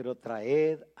 Pero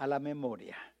traed a la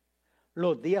memoria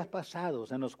los días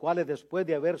pasados, en los cuales después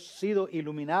de haber sido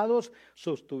iluminados,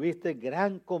 sostuviste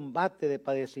gran combate de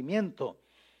padecimiento.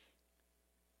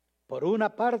 Por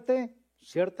una parte,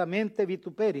 ciertamente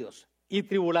vituperios y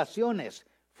tribulaciones,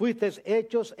 fuisteis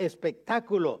hechos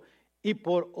espectáculo, y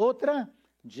por otra,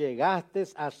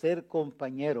 llegastes a ser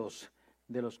compañeros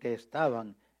de los que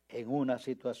estaban en una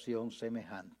situación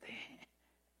semejante.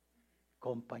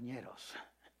 Compañeros.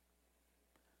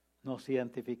 Nos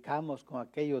identificamos con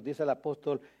aquellos, dice el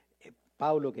apóstol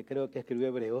Pablo, que creo que escribió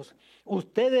Hebreos.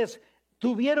 Ustedes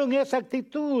tuvieron esa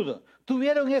actitud,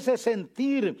 tuvieron ese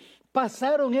sentir,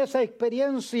 pasaron esa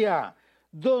experiencia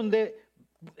donde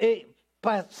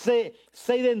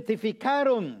se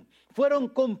identificaron. Fueron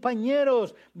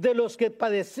compañeros de los que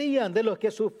padecían, de los que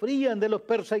sufrían, de los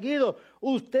perseguidos.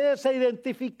 Ustedes se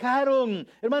identificaron.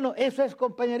 Hermano, eso es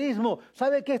compañerismo.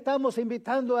 ¿Sabe qué estamos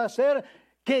invitando a hacer?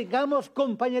 Que hagamos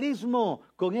compañerismo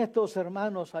con estos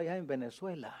hermanos allá en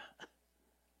Venezuela.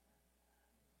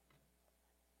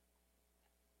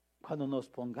 Cuando nos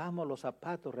pongamos los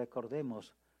zapatos,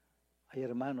 recordemos, ay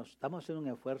hermanos, estamos haciendo un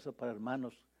esfuerzo para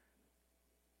hermanos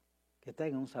que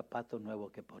tengan un zapato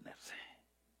nuevo que ponerse.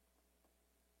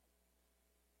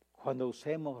 Cuando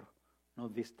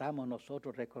nos vistamos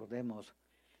nosotros, recordemos,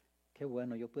 qué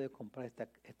bueno, yo pude comprar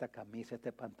esta camisa,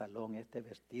 este pantalón, este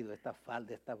vestido, esta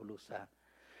falda, esta blusa.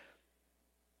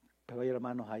 Pero hay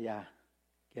hermanos allá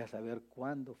que a saber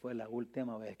cuándo fue la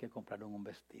última vez que compraron un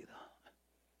vestido,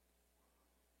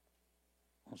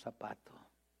 un zapato.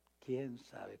 ¿Quién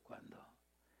sabe cuándo?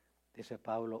 Dice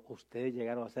Pablo, ustedes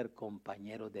llegaron a ser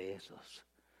compañeros de esos,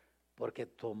 porque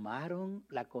tomaron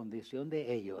la condición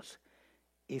de ellos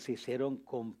y se hicieron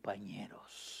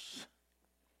compañeros.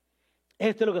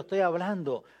 Esto es lo que estoy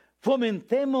hablando.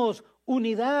 Fomentemos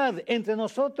unidad entre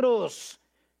nosotros.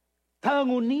 Estaban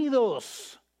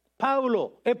unidos.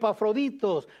 Pablo,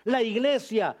 Epafroditos, la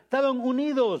iglesia, estaban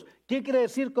unidos. ¿Qué quiere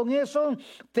decir con eso?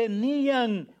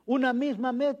 Tenían una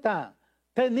misma meta,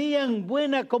 tenían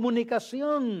buena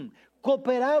comunicación,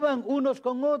 cooperaban unos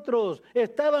con otros,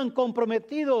 estaban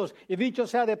comprometidos. Y dicho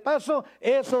sea de paso,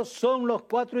 esos son los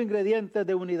 4 ingredientes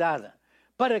de unidad.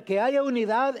 Para que haya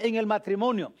unidad en el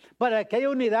matrimonio, para que haya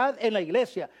unidad en la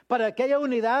iglesia, para que haya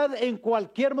unidad en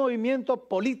cualquier movimiento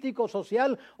político,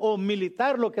 social o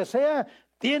militar, lo que sea,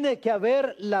 tiene que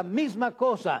haber la misma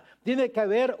cosa, tiene que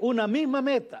haber una misma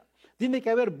meta, tiene que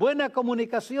haber buena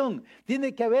comunicación,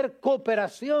 tiene que haber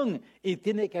cooperación y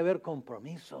tiene que haber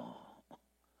compromiso.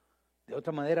 De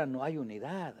otra manera no hay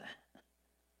unidad,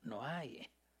 no hay.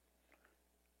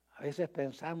 A veces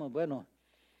pensamos, bueno,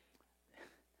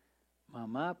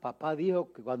 mamá, papá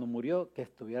dijo que cuando murió que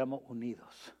estuviéramos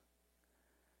unidos.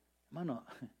 Hermano,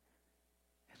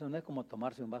 eso no es como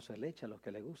tomarse un vaso de leche a los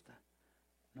que les gusta.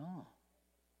 No.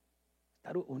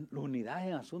 La unidad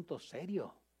es un asunto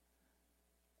serio.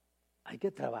 Hay que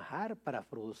trabajar para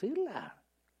producirla.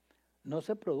 No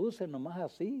se produce nomás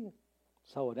así,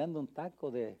 saboreando un taco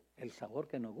de el sabor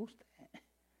que nos guste.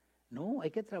 No,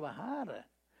 hay que trabajar.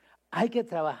 Hay que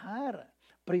trabajar.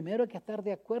 Primero hay que estar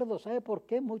de acuerdo. ¿Sabe por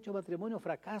qué muchos matrimonios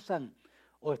fracasan?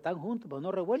 O están juntos, pero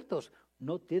no revueltos.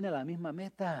 No tienen la misma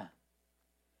meta.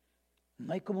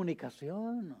 No hay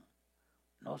comunicación.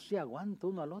 No se aguanta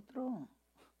uno al otro.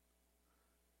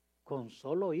 Con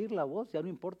solo oír la voz, ya no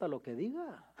importa lo que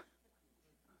diga.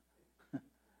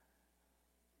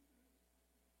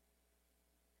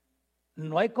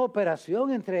 No hay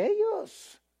cooperación entre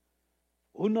ellos.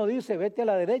 Uno dice, vete a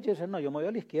la derecha, y dice, no, yo me voy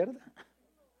a la izquierda.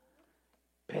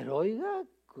 Pero oiga,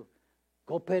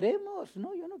 cooperemos.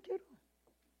 No, yo no quiero.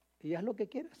 Y haz lo que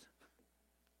quieras.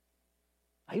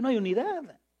 Ahí no hay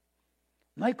unidad.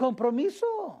 No hay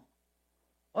compromiso.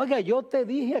 Oiga, yo te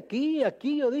dije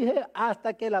aquí yo dije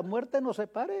hasta que la muerte nos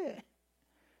separe.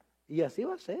 Y así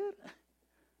va a ser.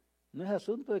 No es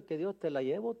asunto de que Dios te la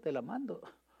llevo, te la mando.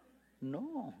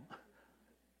 No.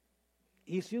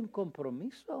 Hice un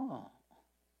compromiso.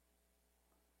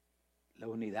 La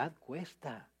unidad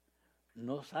cuesta.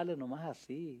 No sale nomás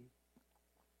así.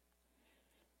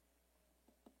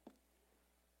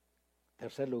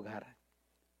 Tercer lugar,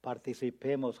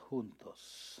 participemos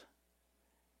juntos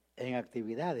en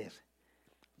actividades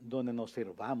donde nos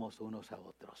sirvamos unos a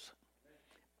otros.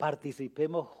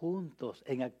 Participemos juntos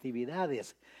en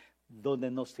actividades donde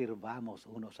nos sirvamos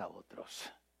unos a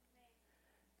otros.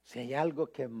 Si hay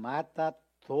algo que mata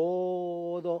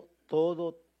todo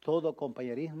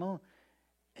compañerismo,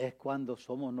 es cuando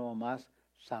somos nomás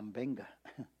zambenga,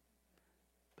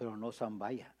 pero no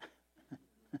zambaya.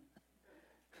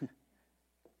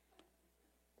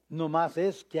 Nomás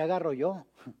es que agarro yo.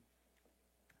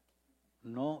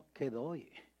 No que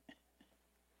doy.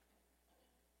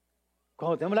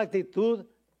 Cuando tenemos la actitud,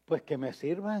 pues que me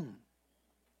sirvan,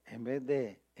 en vez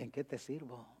de ¿en qué te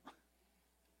sirvo?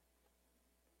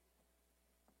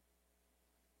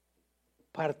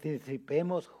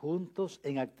 Participemos juntos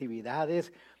en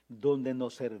actividades donde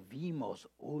nos servimos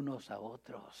unos a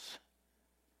otros,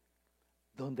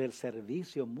 donde el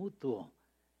servicio mutuo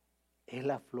es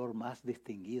la flor más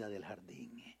distinguida del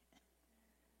jardín.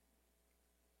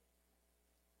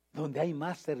 Donde hay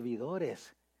más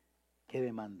servidores que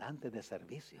demandantes de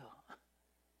servicio.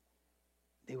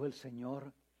 Dijo el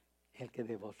Señor, el que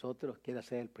de vosotros quiera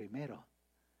ser el primero,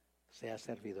 sea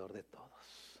servidor de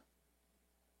todos.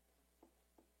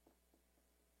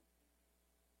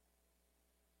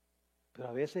 Pero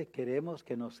a veces queremos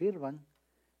que nos sirvan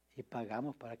y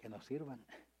pagamos para que nos sirvan.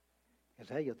 O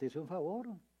sea, yo te hice un favor,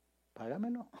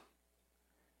 págamelo.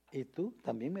 Y tú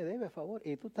también me debes favor,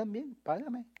 y tú también,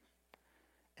 págame.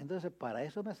 Entonces, ¿para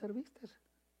eso me serviste?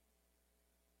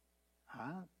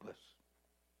 Pues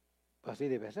así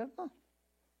debe ser, ¿no?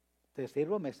 Te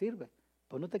sirvo, me sirve.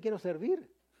 Pues no te quiero servir,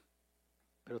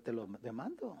 pero te lo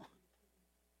demando.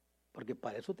 Porque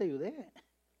para eso te ayudé.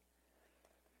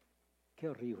 Qué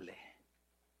horrible.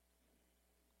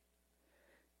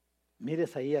 Mire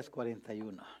Isaías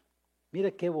 41.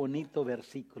 Mire qué bonito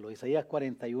versículo. Isaías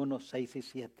 41, 6 y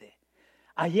 7.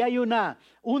 Allí hay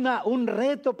un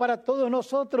reto para todos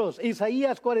nosotros.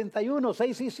 Isaías 41,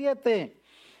 6 y 7.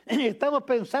 Estamos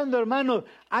pensando, hermanos,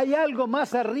 hay algo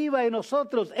más arriba de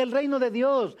nosotros, el reino de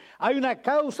Dios. Hay una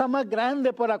causa más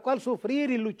grande por la cual sufrir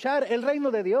y luchar, el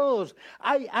reino de Dios.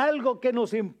 Hay algo que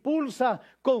nos impulsa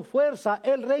con fuerza,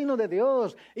 el reino de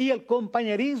Dios. Y el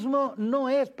compañerismo no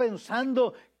es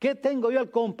pensando ¿qué tengo yo?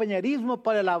 El compañerismo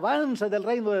para el avance del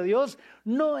reino de Dios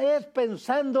no es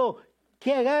pensando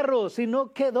qué agarro,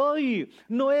 sino qué doy.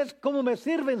 No es cómo me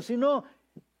sirven, sino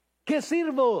qué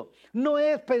sirvo. No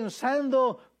es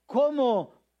pensando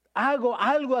cómo hago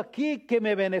algo aquí que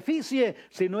me beneficie,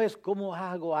 sino es cómo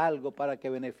hago algo para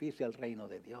que beneficie al reino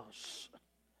de Dios.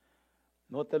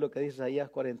 Note lo que dice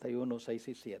Isaías 41, 6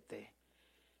 y 7.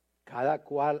 Cada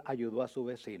cual ayudó a su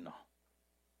vecino.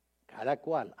 Cada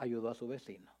cual ayudó a su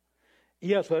vecino.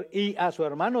 Y a su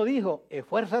hermano dijo,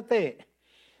 esfuérzate.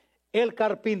 El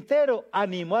carpintero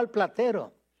animó al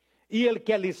platero, y el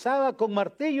que alisaba con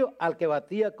martillo al que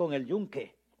batía con el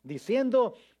yunque,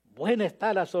 diciendo, buena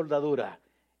está la soldadura.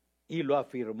 Y lo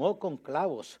afirmó con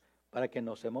clavos para que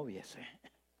no se moviese.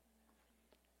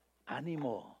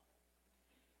 Ánimo.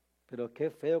 Pero qué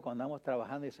feo cuando andamos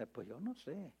trabajando y dice, pues yo no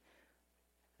sé,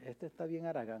 este está bien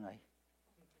haragán ahí.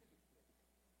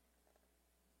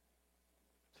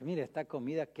 Mire, esta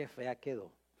comida qué fea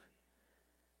quedó.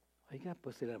 Oiga,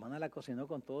 pues si la hermana la cocinó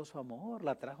con todo su amor,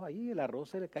 la trajo ahí, el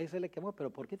arroz se le cae y se le quemó,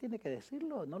 pero ¿por qué tiene que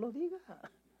decirlo? No lo diga.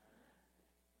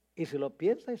 Y si lo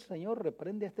piensa el Señor,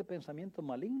 reprende este pensamiento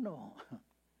maligno.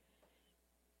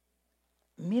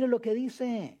 Mire lo que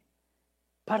dice.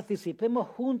 Participemos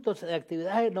juntos de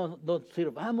actividades, nos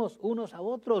sirvamos unos a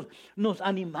otros, nos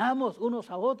animamos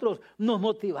unos a otros, nos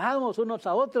motivamos unos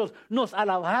a otros, nos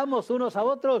alabamos unos a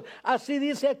otros. Así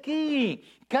dice aquí,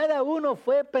 cada uno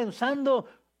fue pensando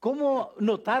cómo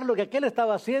notar lo que aquel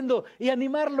estaba haciendo y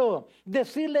animarlo,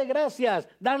 decirle gracias,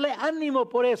 darle ánimo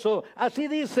por eso. Así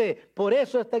dice, por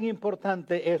eso es tan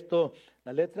importante esto.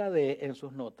 La letra D en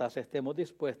sus notas, estemos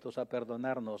dispuestos a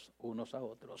perdonarnos unos a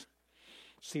otros.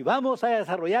 Si vamos a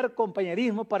desarrollar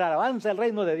compañerismo para el avance del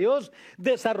reino de Dios,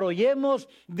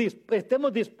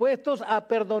 estemos dispuestos a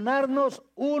perdonarnos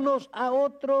unos a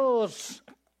otros.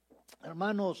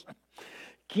 Hermanos,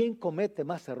 ¿quién comete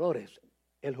más errores?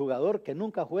 ¿El jugador que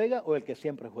nunca juega o el que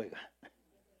siempre juega?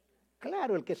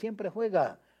 Claro, el que siempre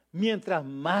juega. Mientras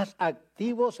más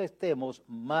activos estemos,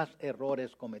 más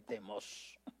errores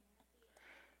cometemos.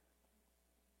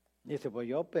 Dice, pues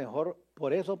yo mejor,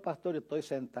 por eso, pastor, yo estoy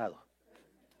sentado.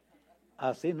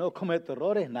 Así no cometo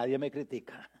errores, nadie me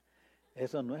critica.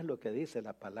 Eso no es lo que dice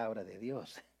la palabra de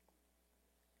Dios.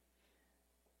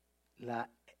 La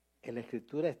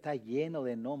Escritura está lleno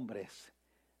de nombres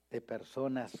de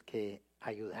personas que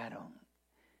ayudaron.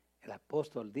 El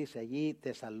apóstol dice allí,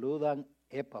 te saludan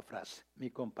Epafras, mi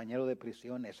compañero de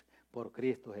prisiones por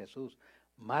Cristo Jesús,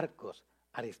 Marcos,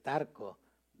 Aristarco,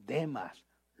 Demas,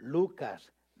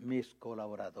 Lucas, mis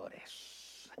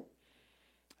colaboradores.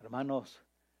 Hermanos,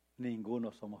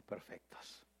 ninguno somos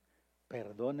perfectos.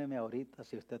 Perdóneme ahorita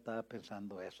si usted estaba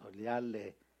pensando eso. Ya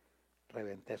le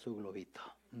reventé su globito.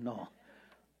 No,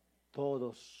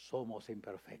 todos somos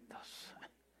imperfectos.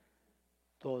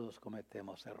 Todos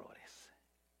cometemos errores.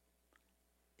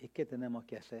 ¿Y qué tenemos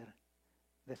que hacer?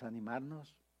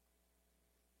 ¿Desanimarnos?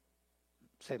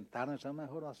 ¿Sentarnos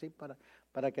mejor así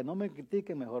para que no me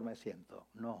critiquen? Mejor me siento.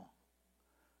 No.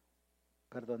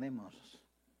 Perdonémonos.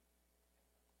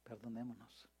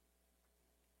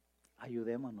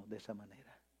 Ayudémonos de esa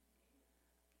manera.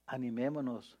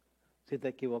 Animémonos. Si te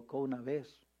equivocó una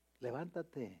vez,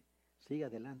 levántate, sigue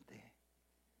adelante.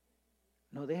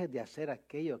 No dejes de hacer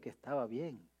aquello que estaba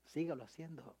bien, sígalo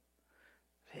haciendo.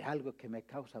 Es algo que me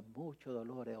causa mucho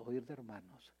dolor oír de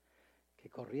hermanos que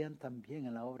corrían tan bien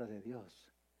en la obra de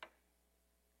Dios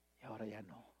y ahora ya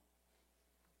no.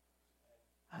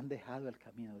 Han dejado el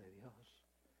camino de Dios,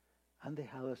 han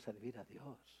dejado de servir a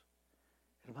Dios.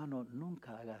 Hermano,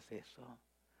 nunca hagas eso.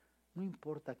 No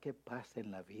importa qué pase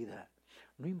en la vida,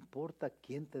 no importa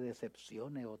quién te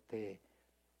decepcione o te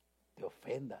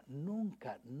ofenda,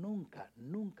 nunca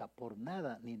por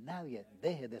nada ni nadie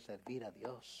deje de servir a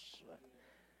Dios.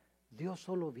 Dios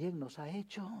solo bien nos ha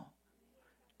hecho.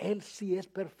 Él sí es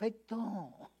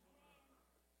perfecto.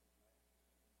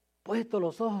 Puesto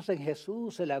los ojos en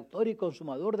Jesús, el autor y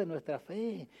consumador de nuestra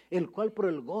fe, el cual por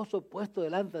el gozo puesto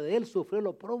delante de él sufrió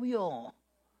lo oprobio,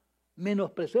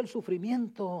 menospreció el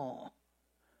sufrimiento.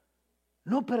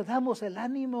 No perdamos el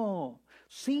ánimo.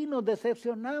 Si nos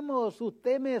decepcionamos,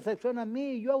 usted me decepciona a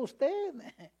mí y yo a usted.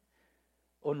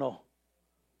 ¿O no?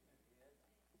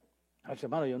 Al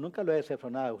hermano, yo nunca lo he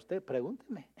decepcionado a usted,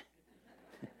 pregúnteme.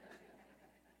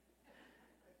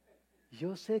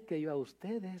 Yo sé que yo a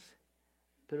ustedes,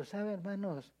 pero saben,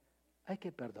 hermanos, hay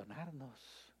que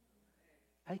perdonarnos,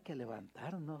 hay que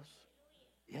levantarnos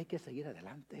y hay que seguir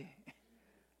adelante.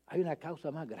 Hay una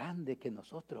causa más grande que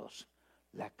nosotros,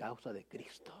 la causa de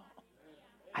Cristo.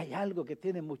 Hay algo que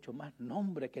tiene mucho más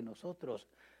nombre que nosotros,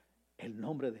 el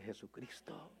nombre de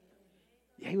Jesucristo.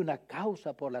 Y hay una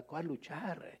causa por la cual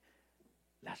luchar,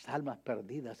 las almas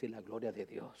perdidas y la gloria de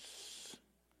Dios.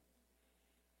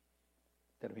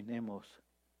 terminemos,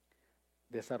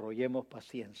 desarrollemos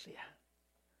paciencia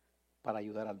para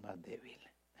ayudar al más débil.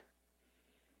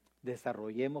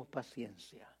 Desarrollemos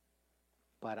paciencia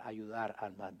para ayudar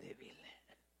al más débil.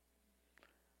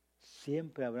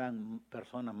 Siempre habrán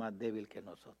personas más débiles que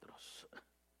nosotros.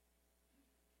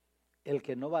 El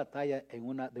que no batalla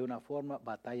de una forma,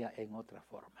 batalla en otra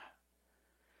forma.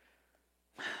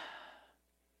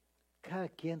 Cada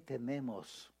quien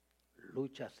tenemos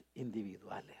luchas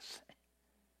individuales.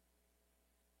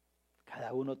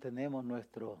 Cada uno tenemos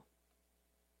nuestro,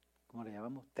 ¿cómo le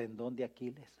llamamos? Tendón de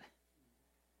Aquiles.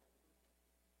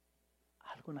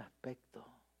 Algún aspecto.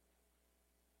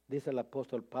 Dice el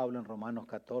apóstol Pablo en Romanos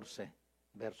 14,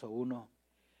 verso 1.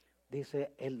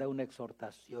 Dice, él da una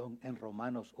exhortación en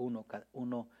Romanos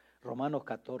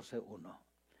 14, 1.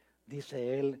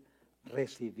 Dice él,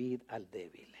 recibid al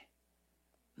débil.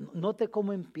 Note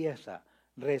cómo empieza,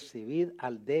 recibid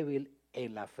al débil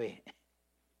en la fe.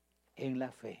 En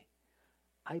la fe.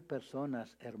 Hay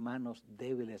personas, hermanos,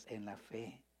 débiles en la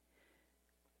fe.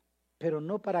 Pero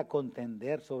no para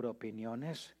contender sobre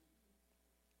opiniones,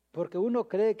 porque uno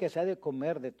cree que se ha de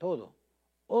comer de todo.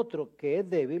 Otro que es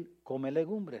débil come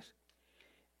legumbres.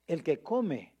 El que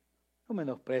come no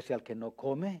menosprecia al que no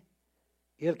come,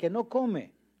 y el que no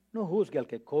come no juzgue al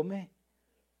que come,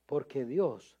 porque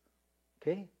Dios,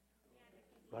 ¿qué?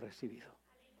 Lo ha recibido.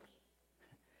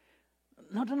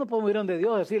 Nosotros no podemos ir donde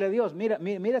Dios, decirle a Dios, mira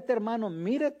este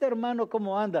hermano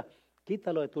cómo anda,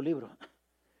 quítalo de tu libro.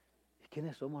 ¿Y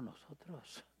quiénes somos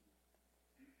nosotros?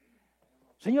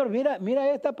 Señor,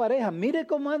 mira esta pareja, mire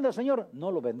cómo anda, Señor,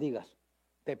 no lo bendigas.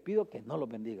 Te pido que no lo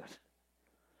bendigas.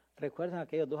 ¿Recuerdan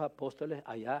aquellos dos apóstoles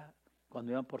allá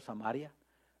cuando iban por Samaria?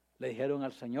 Le dijeron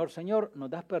al Señor, Señor, ¿nos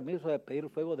das permiso de pedir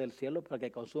fuego del cielo para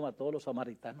que consuma a todos los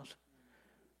samaritanos?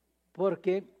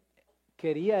 Porque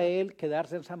quería él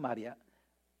quedarse en Samaria,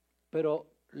 pero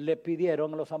le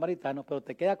pidieron a los samaritanos, pero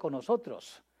te queda con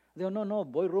nosotros. Dijo, no,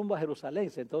 voy rumbo a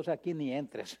Jerusalén, entonces aquí ni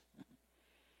entres.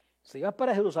 Si vas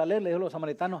para Jerusalén, le dijo a los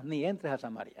samaritanos, ni entres a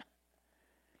Samaria.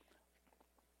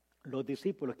 Los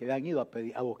discípulos que habían ido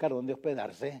a buscar dónde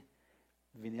hospedarse,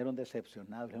 vinieron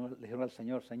decepcionados. Le dijeron al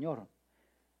Señor, Señor,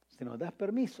 si nos das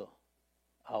permiso,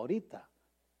 ahorita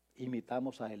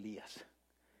imitamos a Elías.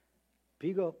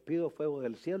 Pido fuego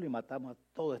del cielo y matamos a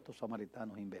todos estos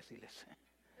samaritanos imbéciles.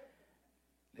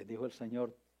 Les dijo el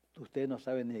Señor, ustedes no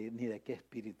saben ni de qué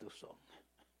espíritu son.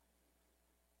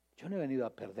 Yo no he venido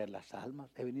a perder las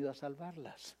almas, he venido a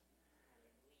salvarlas.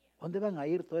 ¿A dónde van a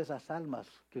ir todas esas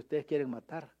almas que ustedes quieren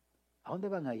matar? ¿A dónde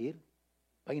van a ir?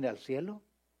 ¿Van a ir al cielo?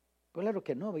 Pues claro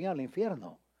que no, van al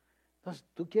infierno. Entonces,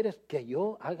 ¿tú quieres que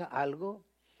yo haga algo?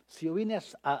 Si yo vine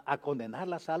a condenar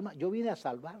las almas, yo vine a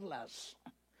salvarlas.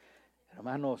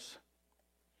 Hermanos,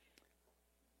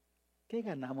 ¿qué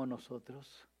ganamos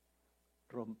nosotros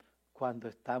cuando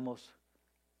estamos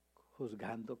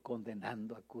juzgando,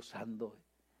 condenando, acusando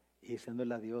y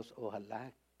diciéndole a Dios,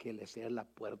 ojalá que le sea la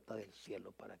puerta del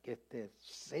cielo para que éste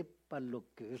sepa lo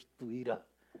que es tu ira?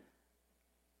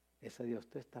 Ese Dios,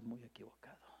 tú estás muy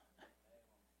equivocado.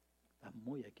 Estás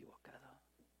muy equivocado.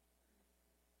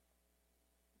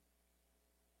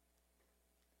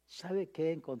 ¿Sabe qué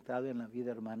he encontrado en la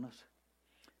vida, hermanos?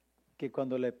 Que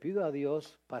cuando le pido a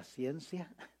Dios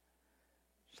paciencia,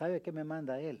 ¿sabe qué me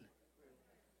manda Él?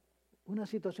 Unas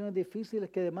situaciones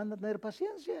difíciles que demandan tener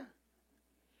paciencia.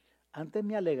 Antes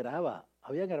me alegraba.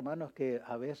 Habían hermanos que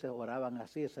a veces oraban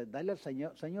así, dale al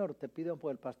Señor, Señor, te pido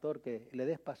por el pastor que le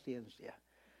des paciencia.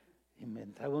 Y me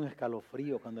entraba un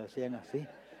escalofrío cuando decían así.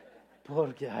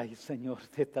 Porque, ay, Señor,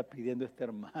 te está pidiendo este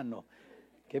hermano.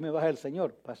 ¿Qué me va a dar el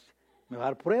Señor? Me va a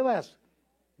dar pruebas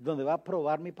donde va a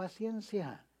probar mi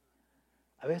paciencia.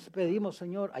 A veces pedimos,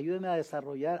 Señor, ayúdame a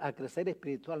desarrollar, a crecer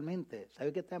espiritualmente.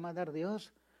 ¿Sabe qué te va a mandar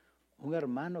Dios? Un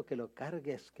hermano que lo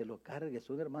cargues,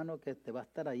 un hermano que te va a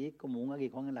estar allí como un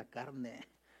aguijón en la carne.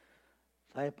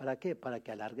 ¿Sabes para qué? Para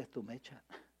que alargues tu mecha.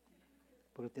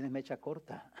 Porque tienes mecha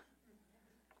corta.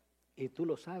 Y tú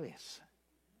lo sabes.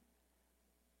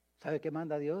 ¿Sabe qué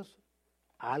manda Dios?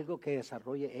 Algo que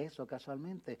desarrolle eso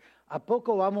casualmente. ¿A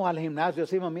poco vamos al gimnasio?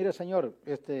 Decimos, mire Señor,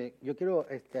 yo quiero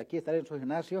aquí estar en su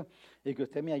gimnasio y que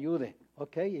usted me ayude.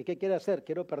 ¿Ok? ¿Y qué quiere hacer?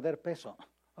 Quiero perder peso.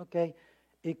 ¿Ok?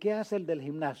 ¿Y qué hace el del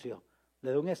gimnasio?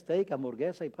 ¿Le da un steak,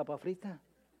 hamburguesa y papa frita?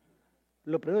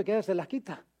 Lo primero que hace se las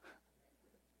quita.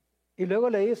 Y luego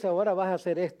le dice, ahora vas a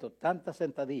hacer esto, tantas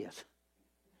sentadillas.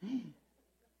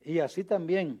 Y así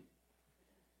también.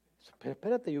 Pero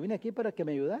espérate, yo vine aquí para que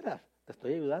me ayudaras. ¿Te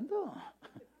estoy ayudando?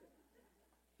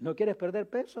 ¿No quieres perder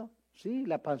peso? Sí,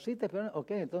 la pancita.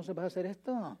 Ok, entonces vas a hacer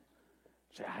esto.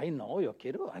 O sea, ay, no, yo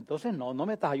quiero. Entonces no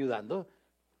me estás ayudando.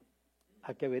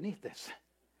 ¿A qué viniste?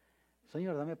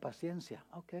 Señor, dame paciencia.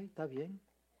 Ok, está bien.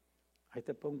 Ahí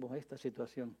te pongo esta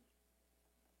situación.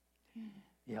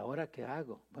 ¿Y ahora qué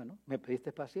hago? Bueno, me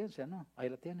pediste paciencia, ¿no? Ahí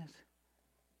la tienes.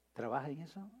 Trabaja en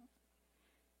eso.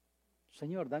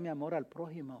 Señor, dame amor al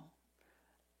prójimo.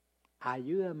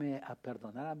 Ayúdame a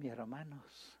perdonar a mis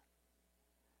hermanos.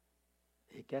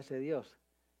 ¿Y qué hace Dios?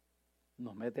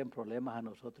 Nos mete en problemas a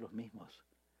nosotros mismos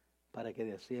para que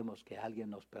deseemos que alguien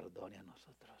nos perdone a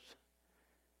nosotros.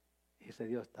 Ese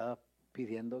Dios estaba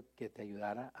pidiendo que te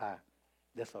ayudara a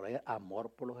desarrollar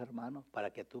amor por los hermanos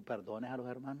para que tú perdones a los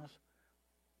hermanos.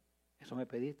 ¿Eso me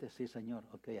pediste? Sí, Señor.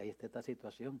 Ok, ahí está esta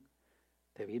situación.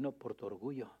 Te vino por tu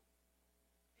orgullo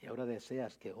y ahora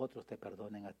deseas que otros te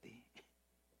perdonen a ti.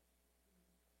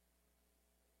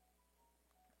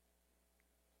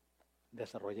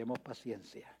 Desarrollemos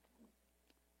paciencia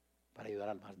para ayudar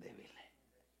al más débil.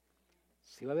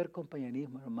 Si va a haber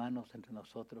compañerismo, hermanos, entre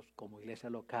nosotros como iglesia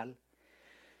local,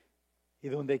 y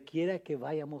donde quiera que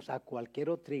vayamos a cualquier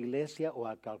otra iglesia o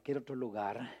a cualquier otro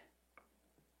lugar,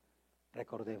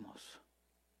 recordemos,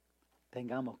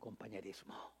 tengamos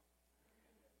compañerismo,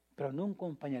 pero no un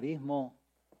compañerismo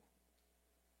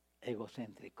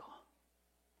egocéntrico,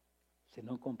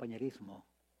 sino un compañerismo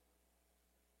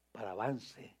para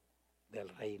avance del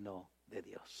reino de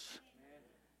Dios.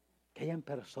 Que hayan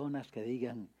personas que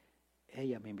digan,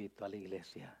 ella me invitó a la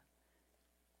iglesia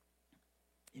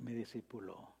y me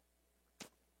discipuló.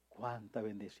 Cuánta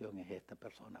bendición es esta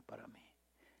persona para mí.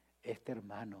 Este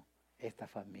hermano, esta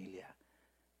familia.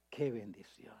 Qué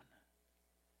bendición.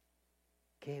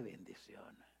 Qué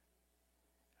bendición.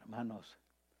 Hermanos,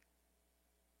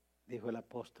 dijo el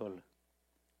apóstol,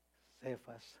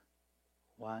 Cefas,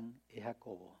 Juan y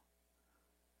Jacobo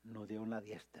nos dieron la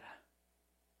diestra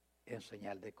en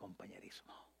señal de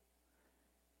compañerismo.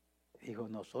 Dijo,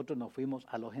 nosotros nos fuimos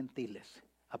a los gentiles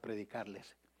a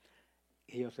predicarles.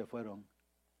 Ellos se fueron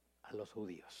a los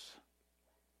judíos.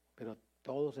 Pero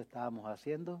todos estábamos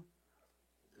haciendo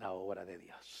la obra de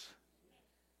Dios.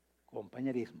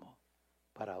 Compañerismo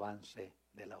para avance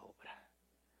de la obra.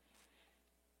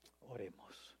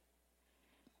 Oremos.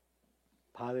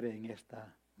 Padre, en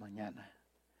esta mañana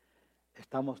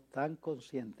estamos tan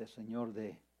conscientes, Señor,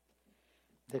 de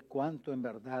cuánto en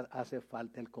verdad hace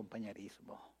falta el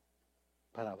compañerismo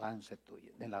para avance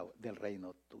tuyo, del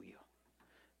reino tuyo.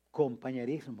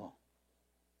 Compañerismo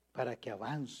para que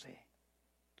avance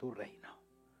tu reino.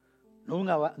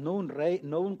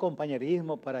 No un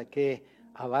compañerismo para que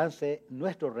avance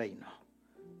nuestro reino,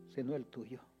 sino el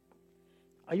tuyo.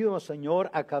 Ayúdanos, Señor,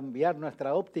 a cambiar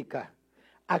nuestra óptica,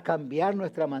 a cambiar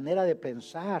nuestra manera de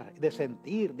pensar, de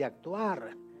sentir, de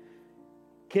actuar.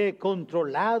 Que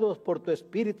controlados por tu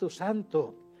Espíritu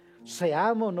Santo,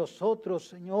 seamos nosotros,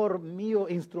 Señor mío,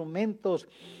 instrumentos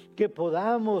que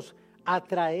podamos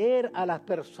atraer a las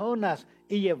personas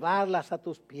y llevarlas a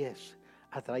tus pies,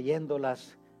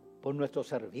 atrayéndolas por nuestro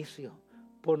servicio,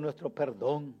 por nuestro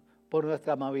perdón, por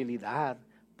nuestra amabilidad,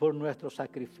 por nuestro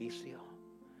sacrificio.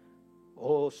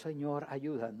 Oh Señor,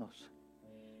 ayúdanos.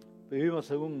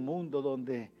 Vivimos en un mundo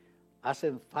donde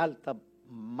hacen falta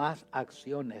más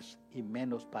acciones y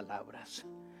menos palabras.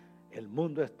 El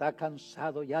mundo está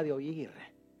cansado ya de oír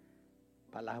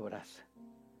palabras.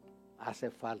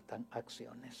 Hace falta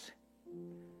acciones.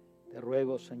 Te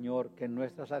ruego, Señor, que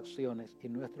nuestras acciones y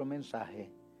nuestro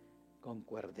mensaje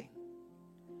concuerden.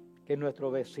 Que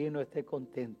nuestro vecino esté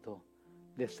contento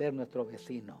de ser nuestro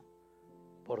vecino,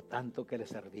 por tanto que le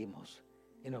servimos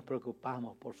y nos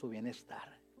preocupamos por su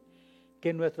bienestar.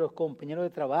 Que nuestros compañeros de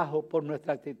trabajo, por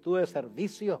nuestra actitud de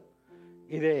servicio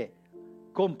y de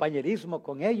compañerismo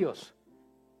con ellos,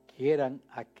 quieran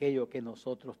aquello que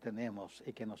nosotros tenemos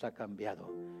y que nos ha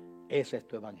cambiado. Ese es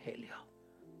tu evangelio,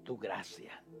 tu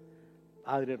gracia.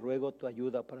 Padre, ruego tu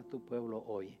ayuda para tu pueblo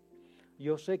hoy.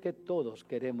 Yo sé que todos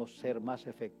queremos ser más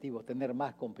efectivos, tener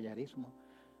más compañerismo.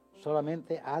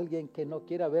 Solamente alguien que no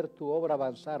quiera ver tu obra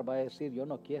avanzar va a decir, yo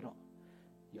no quiero.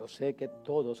 Yo sé que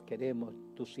todos queremos,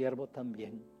 tu siervo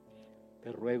también.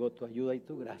 Te ruego tu ayuda y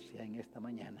tu gracia en esta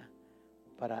mañana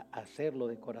para hacerlo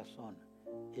de corazón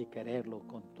y quererlo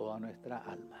con toda nuestra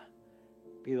alma.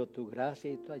 Pido tu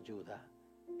gracia y tu ayuda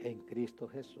en Cristo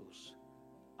Jesús.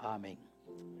 Amén.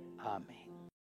 Amén.